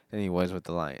 than he was with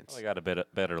the Lions. Well, they got a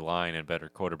better line and better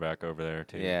quarterback over there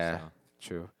too. Yeah. So.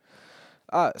 True.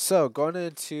 So going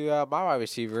into my wide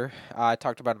receiver, I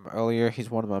talked about him earlier. He's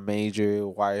one of my major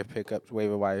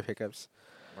waiver wire pickups.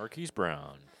 Marquise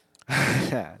Brown.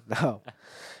 No,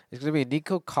 it's gonna be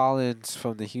Nico Collins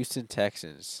from the Houston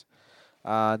Texans.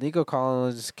 Nico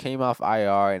Collins came off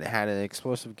IR and had an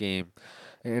explosive game,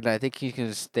 and I think he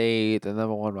can stay the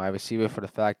number 1 wide receiver for the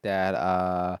fact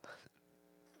that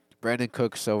Brandon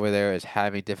Cooks over there is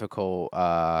having difficult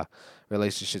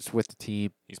relationships with the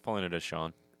team. He's pulling it as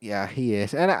Sean. Yeah, he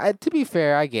is. And to be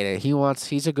fair, I get it.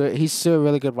 He's still a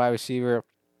really good wide receiver.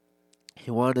 He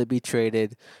wanted to be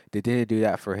traded. They didn't do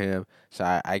that for him.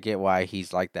 So I get why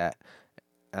he's like that.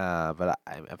 But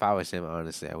if I was him,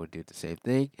 honestly, I would do the same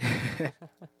thing.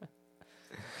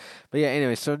 But yeah,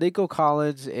 anyway, so Nico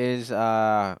Collins is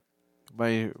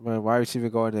my wide receiver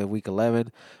going to week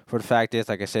 11. For the fact is,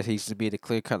 like I said, he's to be the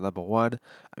clear cut number 1.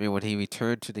 I mean, when he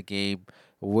returned to the game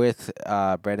with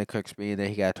Brandon Cooks being there,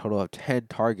 he got a total of 10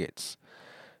 targets,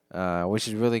 which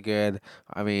is really good.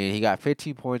 I mean, he got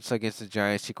 15 points against the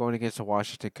Giants. He's going against the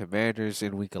Washington Commanders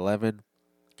in week 11.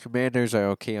 Commanders are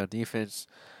okay on defense,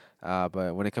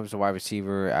 but when it comes to wide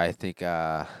receiver, I think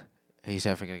he's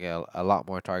definitely going to get a lot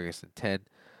more targets than 10.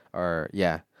 Or,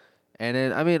 yeah. And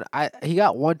then, I mean, he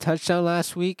got 1 touchdown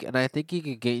last week, and I think he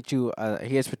could get you.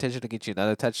 He has potential to get you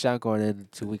another touchdown going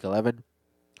into week 11.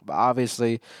 But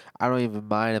obviously, I don't even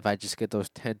mind if I just get those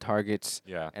 10 targets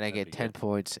Yeah. and I that'd get be 10 good.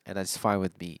 points, and that's fine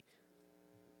with me.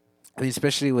 I mean,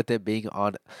 especially with it being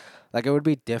on, like, it would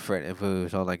be different if it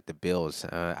was on, like, the Bills.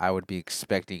 I would be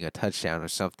expecting a touchdown or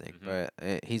something. Mhm.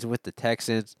 But he's with the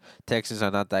Texans. Texans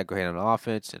are not that great on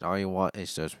offense, and all you want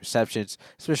is those receptions,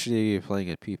 especially if you're playing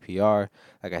in PPR.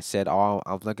 Like I said,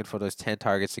 I'm looking for those 10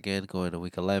 targets again going to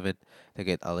week 11 to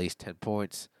get at least 10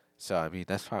 points. So, I mean,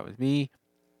 that's fine with me.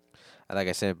 And like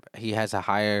I said, he has a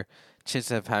higher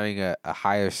chance of having a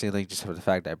higher ceiling just for the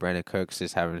fact that Brandon Cooks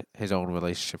is having his own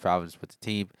relationship problems with the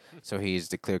team. So he's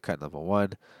the clear cut number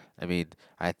 1. I mean,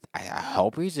 I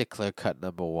hope he's a clear cut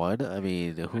number 1. I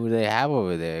mean, who do they have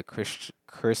over there?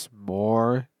 Chris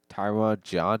Moore, Tyron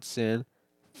Johnson,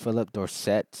 Philip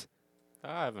Dorsett.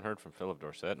 I haven't heard from Philip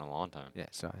Dorsett in a long time. Yeah,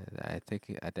 so I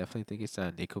definitely think it's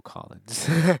Nico Collins.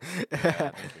 Yeah, I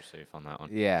think you're safe on that one.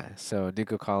 Yeah, so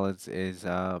Nico Collins is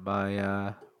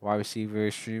my wide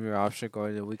receiver streamer option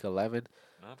going to week 11.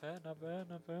 Not bad, not bad,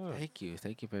 not bad.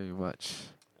 Thank you very much.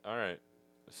 All right.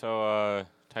 So,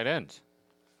 tight ends.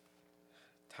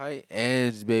 Tight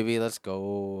ends, baby. Let's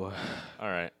go. All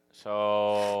right.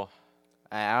 So,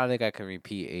 I don't think I can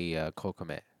repeat a Cole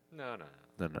Kmet. no.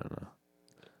 No,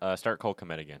 no, Start Cole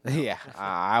Kmet again. no. Yeah,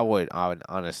 I would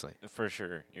honestly. For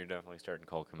sure. You're definitely starting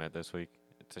Cole Kmet this week.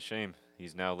 It's a shame.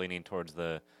 He's now leaning towards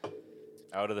the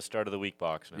out of the start of the week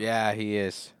box now. Yeah, he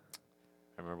is.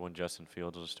 I remember when Justin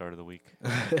Fields was the start of the week.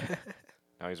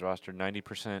 Now he's rostered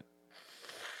 90%.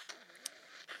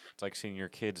 It's like seeing your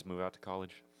kids move out to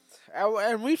college.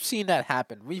 And we've seen that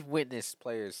happen. We've witnessed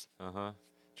players.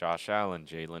 Josh Allen,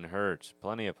 Jalen Hurts,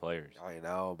 plenty of players. I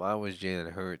know. Mine was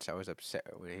Jalen Hurts. I was upset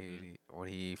when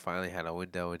he finally had a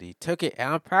window and he took it.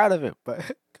 And I'm proud of him.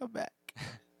 But come back.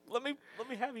 Let me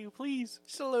have you, please.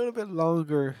 Just a little bit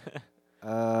longer.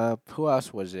 Who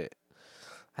else was it?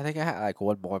 I think I had like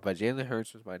one more, but Jalen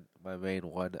Hurts was my main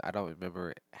one. I don't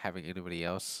remember having anybody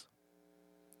else.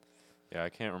 Yeah, I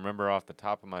can't remember off the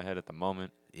top of my head at the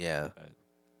moment. Yeah.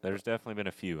 There's definitely been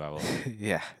a few, I will say.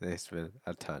 Yeah, there's been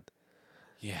a ton.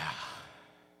 Yeah.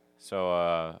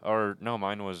 So,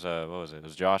 mine was, what was it? It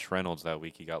was Josh Reynolds that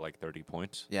week. He got like 30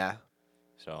 points. Yeah.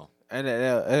 So. And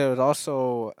it was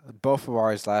also both of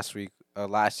ours last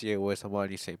year was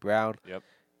Amon St. Brown. Yep.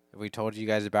 We told you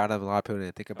guys about him. A lot of people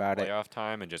didn't think about it. Playoff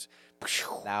time and just.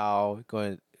 Now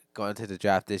going to the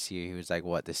draft this year, he was like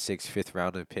what, the 5th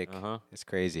round pick. It's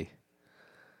crazy.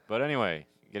 But anyway,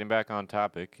 getting back on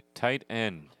topic, tight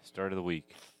end start of the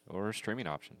week or streaming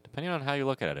option, depending on how you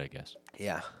look at it, I guess.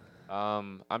 Yeah.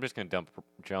 I'm just gonna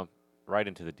jump right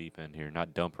into the deep end here,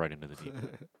 not dump right into the deep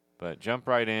end, but jump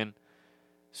right in.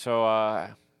 So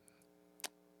I'm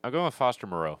going with Foster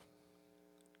Moreau.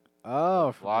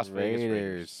 Oh, from Las the Vegas Raiders.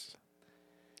 Raiders.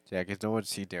 Yeah, because no one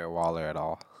see Darren Waller at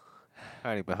all.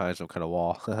 Hiding behind some kind of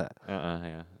wall.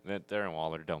 Yeah. Darren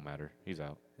Waller don't matter. He's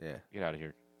out. Yeah. Get out of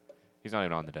here. He's not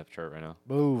even on the depth chart right now.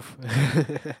 Move.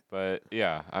 But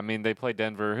yeah, I mean they play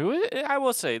Denver. Who I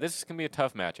will say this is gonna be a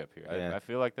tough matchup here. Yeah. I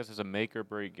feel like this is a make or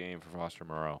break game for Foster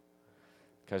Moreau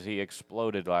because he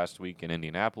exploded last week in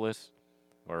Indianapolis,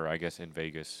 or I guess in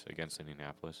Vegas against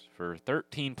Indianapolis for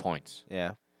 13 points.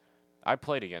 Yeah. I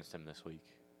played against him this week.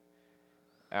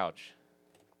 Ouch.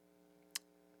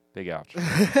 Big ouch.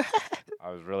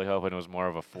 I was really hoping it was more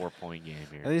of a 4-point game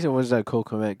here. At least it wasn't a Cole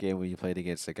Kmet game when you played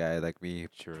against a guy like me.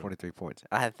 True. 23 points.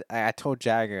 I told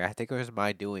Jagger, I think it was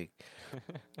my doing.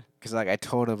 Because like I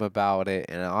told him about it,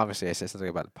 and obviously I said something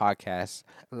about the podcast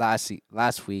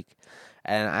last week,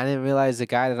 and I didn't realize the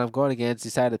guy that I'm going against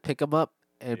decided to pick him up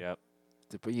and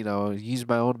use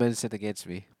my own medicine against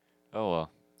me. Oh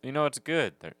well. You know, it's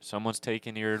good. Someone's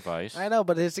taking your advice. I know,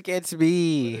 but it's against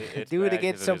me. Do it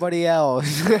against somebody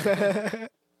else.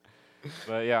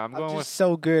 But yeah, I'm going with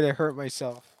so good I hurt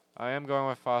myself. I am going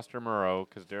with Foster Moreau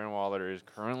because Darren Waller is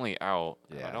currently out.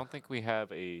 Yeah. I don't think we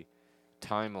have a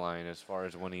timeline as far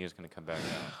as when he is going to come back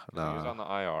out. No. He was on the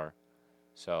IR.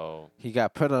 So he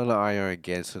got put on the IR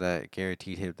again, so that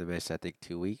guaranteed him to miss, I think,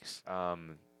 2 weeks.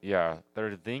 Yeah,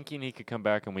 they're thinking he could come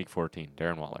back in week 14,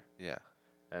 Darren Waller. Yeah.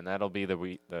 And that'll be the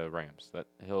Rams. That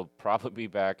he'll probably be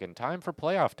back in time for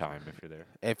playoff time if you're there.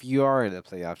 If you are in the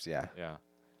playoffs, yeah. Yeah.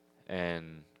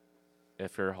 And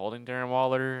if you're holding Darren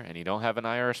Waller and you don't have an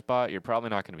IR spot, you're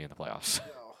probably not going to be in the playoffs.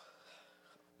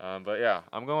 No. But yeah,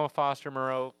 I'm going with Foster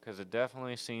Moreau because it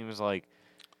definitely seems like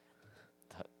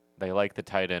they like the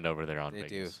tight end over there on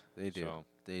Vegas. They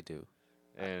do.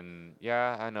 And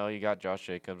yeah, I know you got Josh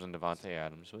Jacobs and Devontae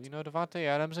Adams. Well, Devontae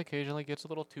Adams occasionally gets a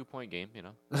little 2-point game,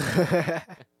 No,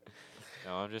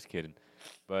 I'm just kidding.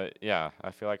 But yeah,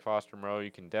 I feel like Foster Moreau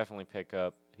you can definitely pick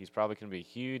up. He's probably going to be a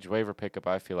huge waiver pickup,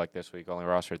 I feel like, this week. Only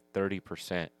rostered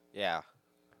 30%. Yeah.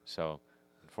 So,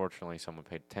 unfortunately, someone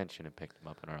paid attention and picked him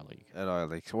up in our league. In our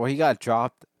league. Well, he got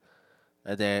dropped,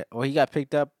 and then... Well, he got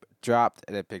picked up, dropped,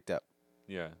 and then picked up.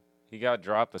 Yeah. He got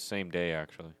dropped the same day,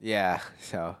 actually. Yeah.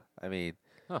 So, I mean...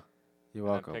 Huh. You're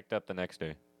welcome. And picked up the next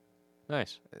day.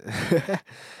 Nice.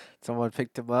 Someone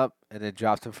picked him up, and then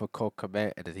dropped him for Cole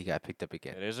Kmet, and then he got picked up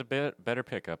again. It is a bit better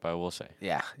pickup, I will say.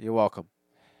 Yeah. You're welcome.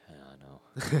 I know.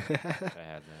 I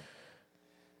had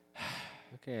that.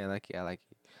 Okay, I like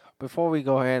you. Before we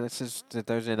go ahead, since the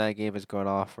Thursday night game is going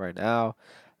off right now,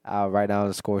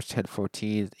 the score is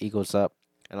 10-14, Eagles up,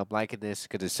 and I'm liking this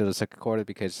because it's still the second quarter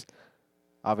because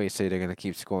obviously they're gonna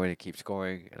keep scoring,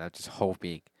 and I'm just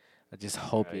hoping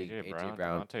AJ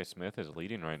Brown. Devontae Smith is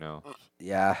leading right now.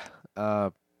 Yeah.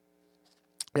 You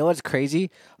know what's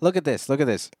crazy? Look at this.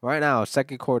 Right now,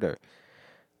 second quarter.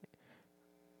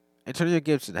 Antonio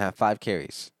Gibson had 5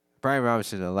 carries. Brian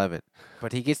Robinson 11,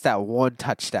 but he gets that one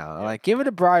touchdown. Yep. Like, give it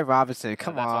to Brian Robinson.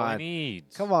 Come That's all he on,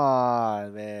 needs. come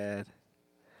on, man.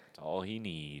 That's all he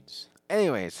needs.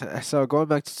 Anyways, so going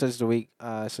back to starts of the week,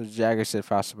 so Jagger said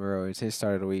Foster Moreau is his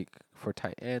start of the week for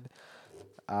tight end.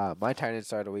 My tight end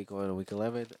start of the week going to week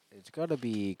 11. It's gonna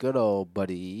be good old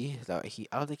buddy. I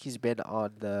don't think he's been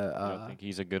on the. You don't think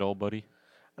he's a good old buddy?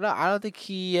 No, I don't think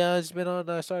he has been on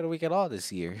the start of the week at all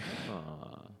this year.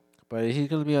 But he's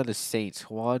gonna be on the Saints.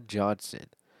 Juan Johnson.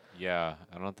 Yeah,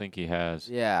 I don't think he has.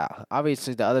 Yeah,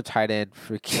 obviously the other tight end,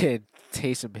 freaking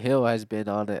Taysom Hill, has been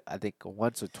on it. I think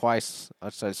once or twice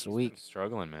on starts of the He's week. been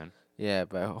struggling, man. Yeah,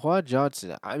 but Juan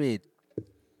Johnson, I mean,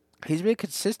 he's been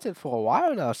consistent for a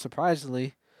while now,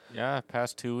 surprisingly. Yeah,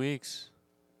 past 2 weeks.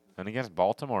 And against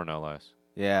Baltimore, no less.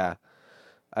 Yeah.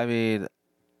 I mean,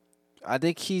 I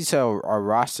think he's a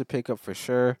roster pickup for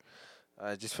sure.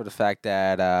 Just for the fact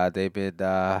that they've been.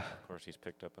 Of course, he's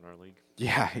picked up in our league.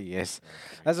 Yeah, he is.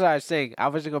 That's what I was saying. I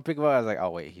was going to pick him up. I was like,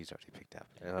 oh, wait, he's already picked up.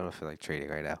 I don't feel like trading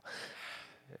right now.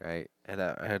 Right? And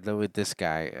then with this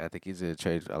guy, I think he's going to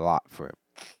trade a lot for him.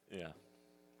 Yeah.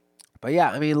 But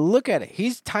yeah, I mean, look at it.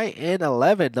 He's tight end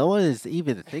 11. No one is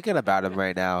even thinking about him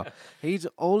right now. He's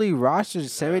only rostered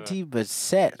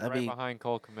 17%. I right mean, behind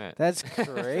Cole Kmet. that's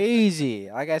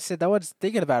crazy. Like I said, no one's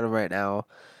thinking about him right now.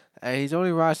 And he's only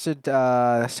rostered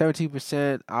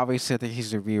 17%. Obviously, I think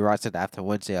he's going to be rostered after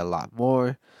Wednesday a lot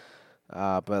more.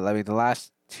 But I mean, the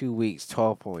last 2 weeks,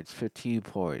 12 points, 15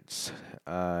 points,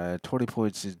 20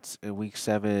 points in week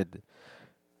 7.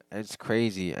 It's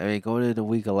crazy. I mean, going into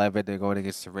week 11, they're going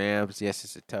against the Rams. Yes,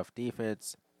 it's a tough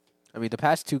defense. I mean, the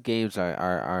past 2 games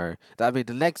are I mean,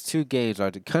 the next 2 games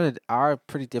are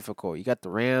pretty difficult. You got the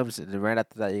Rams, and then right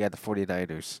after that, you got the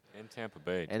 49ers. And Tampa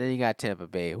Bay. And then you got Tampa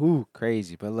Bay. Ooh,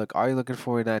 crazy. But look, all you're looking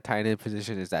for in that tight end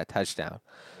position is that touchdown.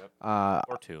 Yep.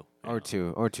 Or two.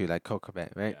 Like Kokobet,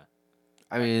 right? Yeah.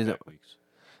 I mean, Back-to-back weeks.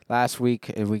 last week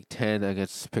in week 10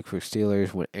 against the Pittsburgh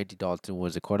Steelers, when Andy Dalton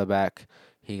was the quarterback,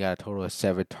 he got a total of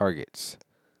 7 targets.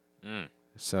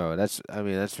 So that's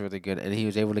really good. And he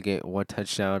was able to get 1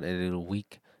 touchdown, and in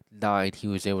week 9, he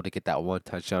was able to get that 1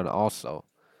 touchdown also.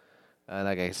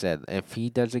 Like I said, if he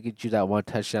doesn't get you that 1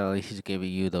 touchdown, he's giving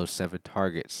you those 7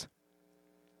 targets,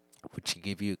 which can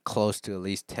give you close to at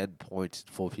least 10 points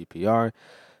in full PPR.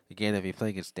 Again, if you're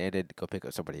playing in standard, go pick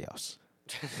up somebody else.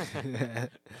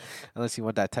 Unless you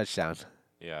want that touchdown.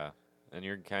 Yeah. And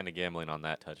you're kind of gambling on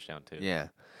that touchdown, too. Yeah.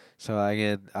 So,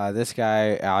 again, this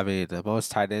guy, I mean, the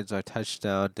most tight ends are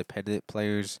touchdown-dependent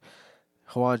players.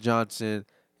 Juan Johnson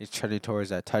is trending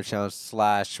towards that touchdown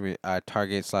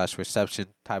target / reception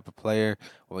type of player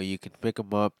where you can pick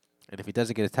him up. And if he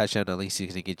doesn't get a touchdown, at least he's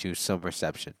going to get you some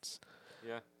receptions.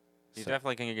 Yeah. He's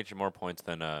definitely going to get you more points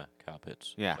than Kyle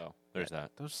Pitts. Yeah. So, there's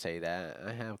that. Don't say that.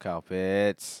 I have Kyle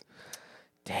Pitts.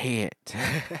 Dang it.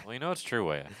 Well, you know it's true,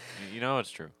 Waya. You know it's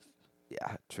true.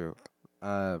 Yeah, true.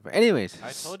 But anyways.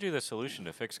 I told you the solution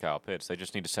to fix Kyle Pitts. They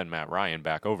just need to send Matt Ryan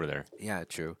back over there. Yeah,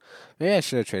 true. Maybe I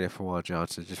should have traded for Juan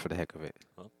Johnson just for the heck of it.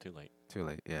 Well, too late. Too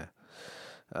late, yeah.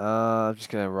 I'm just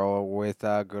gonna roll with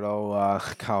good old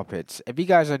Kyle Pitts. If you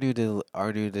guys are new to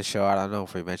the show, I don't know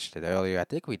if we mentioned it earlier. I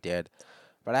think we did,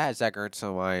 but I had Zach Ertz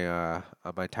on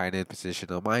my tight end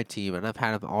position on my team, and I've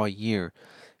had him all year,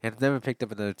 and I've never picked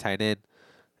up another tight end.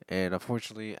 And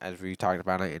unfortunately, as we talked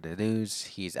about it in the news,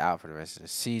 he's out for the rest of the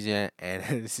season,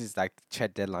 and this is like the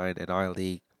trade deadline in our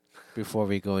league before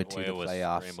we go into the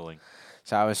playoffs. Scrambling.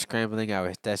 So I was scrambling. I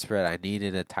was desperate. I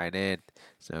needed a tight end.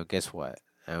 So guess what?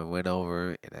 I went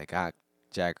over and I got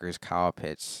Jaggers Kyle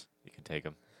Pitts. You can take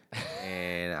him.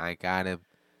 And I got him.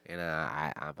 And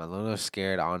I'm a little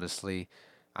scared, honestly.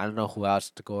 I don't know who else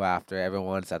to go after.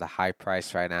 Everyone's at a high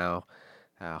price right now.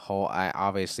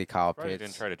 Obviously Kyle Probably Pitts.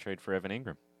 didn't try to trade for Evan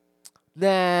Ingram.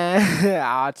 Nah,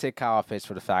 I'll take Kyle Pitts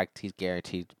for the fact he's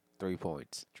guaranteed 3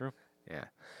 points. True.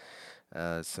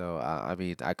 Yeah. So I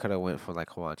mean, I could have went for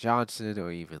like Juan Johnson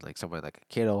or even like somebody like a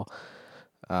Kittle,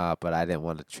 but I didn't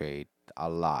want to trade a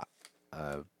lot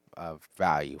of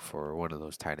value for one of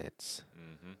those tight ends.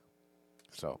 Mm-hmm.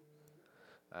 So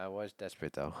I was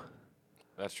desperate though.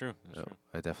 That's true. That's true.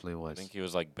 I definitely was. I think he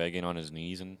was like begging on his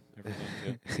knees and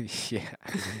everything too. Yeah,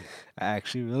 I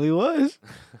actually really was.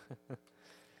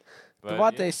 But,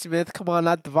 Devontae yeah. Smith, come on,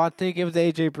 not Devontae. Give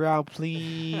it to AJ Brown,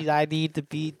 please. I need to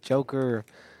beat Joker.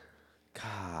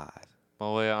 God.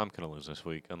 Well, yeah, I'm gonna lose this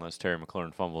week unless Terry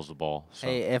McLaurin fumbles the ball. So.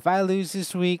 Hey, if I lose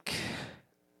this week,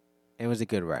 it was a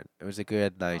good run. It was a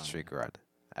good 9-streak run.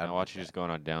 I watch you just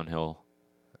going on downhill.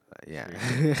 Yeah.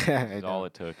 That's all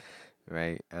it took.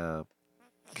 Right.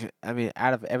 I mean,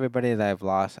 out of everybody that I've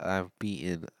lost, I've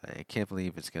beaten. I can't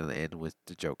believe it's gonna end with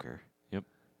the Joker. Yep.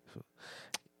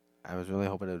 I was really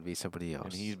hoping it would be somebody else.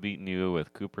 And he's beating you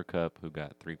with Cooper Cup, who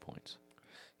got 3 points.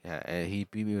 Yeah, and he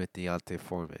beat me with Deontay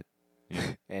Foreman.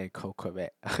 Yep. And Cole Kmet.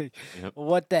 Yep.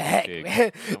 What the heck, Diggs.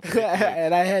 man? Don't forget Diggs.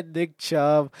 And I had Nick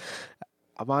Chubb,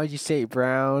 Amon St.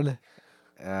 Brown.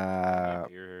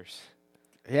 Pierce.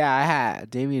 Yeah, I had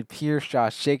Damian Pierce,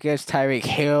 Josh Jacobs, Tyreek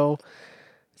Hill,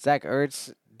 Zach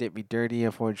Ertz did me dirty,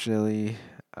 unfortunately.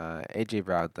 AJ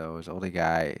Brown though is the only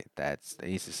guy that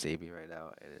needs to save me right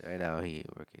now. And right now he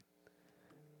working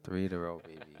 3 in a row,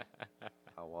 baby.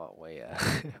 I want way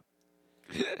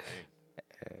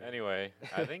Anyway,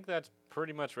 I think that's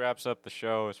pretty much wraps up the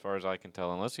show as far as I can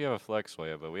tell. Unless you have a flex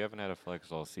way, but we haven't had a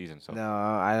flex all season. So No,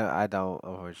 I don't,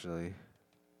 unfortunately.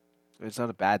 It's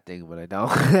not a bad thing, but I don't.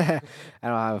 I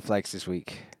don't have a flex this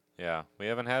week. yeah, we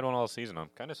haven't had one all season. I'm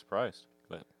kind of surprised,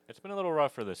 but it's been a little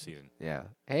rougher this season. Yeah.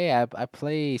 Hey, I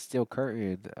play Steel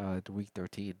Curtain the week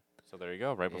 13. So there you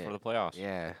go, right before the playoffs.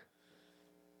 Yeah.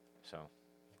 So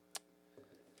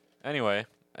anyway,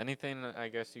 anything I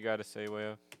guess you got to say,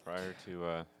 Waya, prior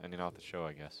to ending off the show?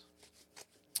 I guess.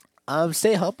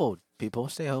 Stay humbled, people.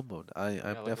 Stay humbled. I'm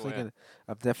look definitely away.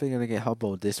 I'm definitely gonna get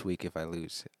humbled this week if I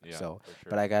lose. Yeah, So, for sure.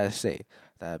 but I gotta say,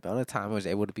 the amount of time I was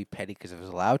able to be petty because I was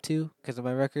allowed to because of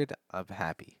my record, I'm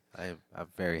happy. I'm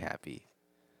very happy.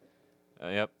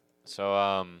 Yep.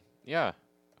 So yeah.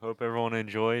 Hope everyone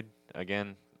enjoyed.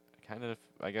 Again, kind of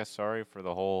I guess sorry for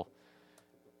the whole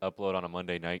upload on a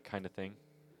Monday night kind of thing.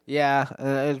 Yeah,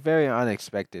 it's very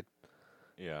unexpected.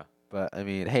 Yeah. But I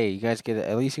mean, hey, you guys get it.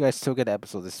 At least you guys still get an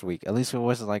episode this week. At least it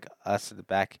wasn't like us in the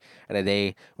back in the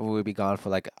day when we would be gone for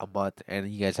like a month, and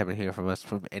you guys haven't heard from us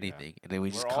from anything. And then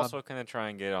we just We're also gonna try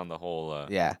and get on the whole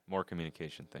yeah, more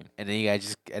communication thing. and then you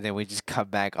guys we just come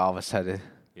back all of a sudden.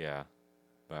 Yeah.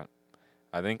 But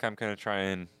I think I'm gonna try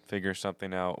and figure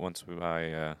something out once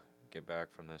I get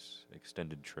back from this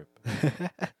extended trip.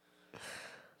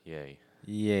 Yay.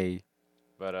 Yay!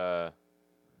 But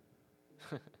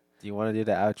Do you want to do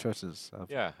the outro since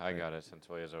yeah, I Right. got it since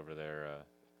Waya's over there.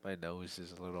 my nose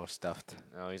is a little stuffed?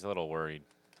 No, he's a little worried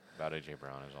about AJ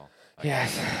Brown is all.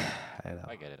 Yes, I know.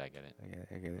 I get it. I get it.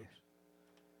 I get it.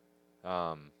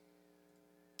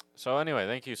 So anyway,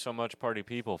 thank you so much, party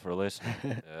people, for listening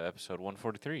to episode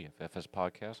 143 of FS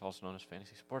Podcast, also known as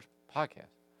Fantasy Sports Podcast.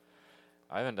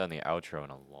 I haven't done the outro in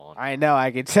a long time. I know.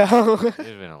 I can tell. It's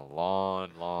been a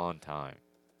long time.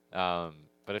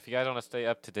 But if you guys want to stay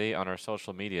up to date on our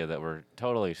social media that we're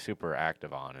totally super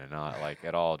active on and not like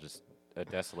at all just a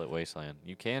desolate wasteland,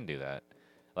 you can do that.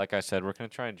 Like I said, we're going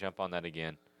to try and jump on that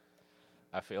again.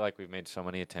 I feel like we've made so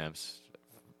many attempts.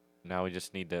 Now we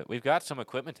just need to. We've got some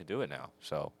equipment to do it now.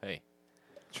 So, hey.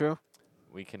 True.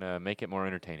 We can make it more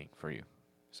entertaining for you.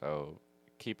 So,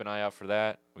 keep an eye out for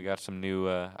that. We got some new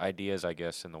ideas, I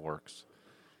guess, in the works.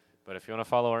 But if you want to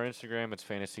follow our Instagram, it's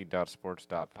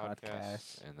fantasy.sports.podcast.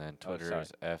 Podcast. And then Twitter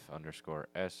is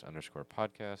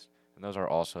F_S_podcast. And those are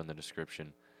also in the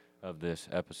description of this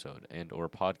episode and or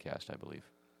podcast, I believe.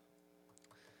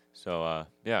 So,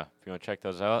 yeah, if you want to check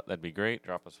those out, that'd be great.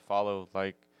 Drop us a follow,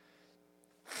 like,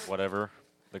 whatever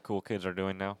the cool kids are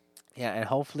doing now. Yeah, and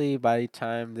hopefully by the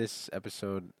time this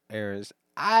episode airs,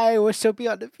 I will still be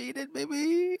undefeated,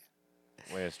 maybe.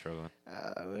 Way is struggling.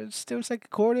 It's still second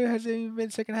quarter. Hasn't even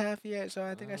been second half yet, so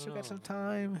I think I still got some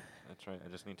time. That's right. I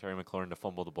just need Terry McLaurin to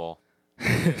fumble the ball.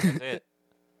 That's it.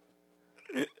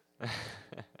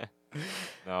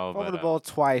 No, Fumble but the ball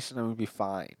twice, and then we'll be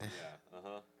fine.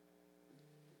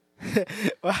 Yeah.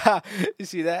 Wow, you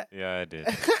see that? Yeah, I did.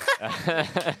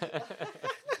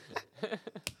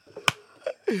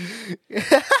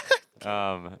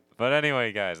 But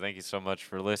anyway, guys, thank you so much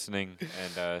for listening,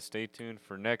 and stay tuned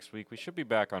for next week. We should be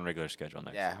back on regular schedule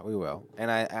next. Yeah, we will. And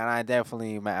I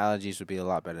definitely my allergies will be a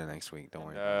lot better next week. Don't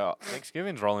worry.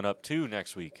 Thanksgiving's rolling up too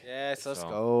next week. Yes, let's So-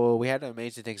 go. We had an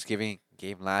amazing Thanksgiving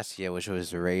game last year, which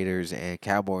was the Raiders and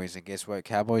Cowboys. And guess what?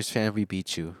 Cowboys fan, we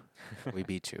beat you. We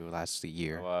beat you last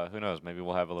year. So, who knows? Maybe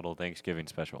we'll have a little Thanksgiving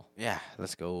special. Yeah,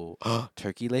 let's go.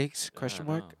 Turkey legs? Question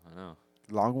mark. I know.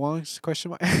 Long ones? Question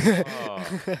mark.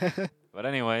 Oh. But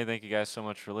anyway, thank you guys so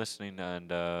much for listening, and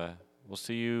we'll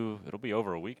see you. It'll be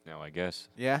over a week now, I guess.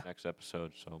 Yeah. Next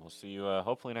episode, so we'll see you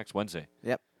hopefully next Wednesday.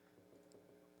 Yep.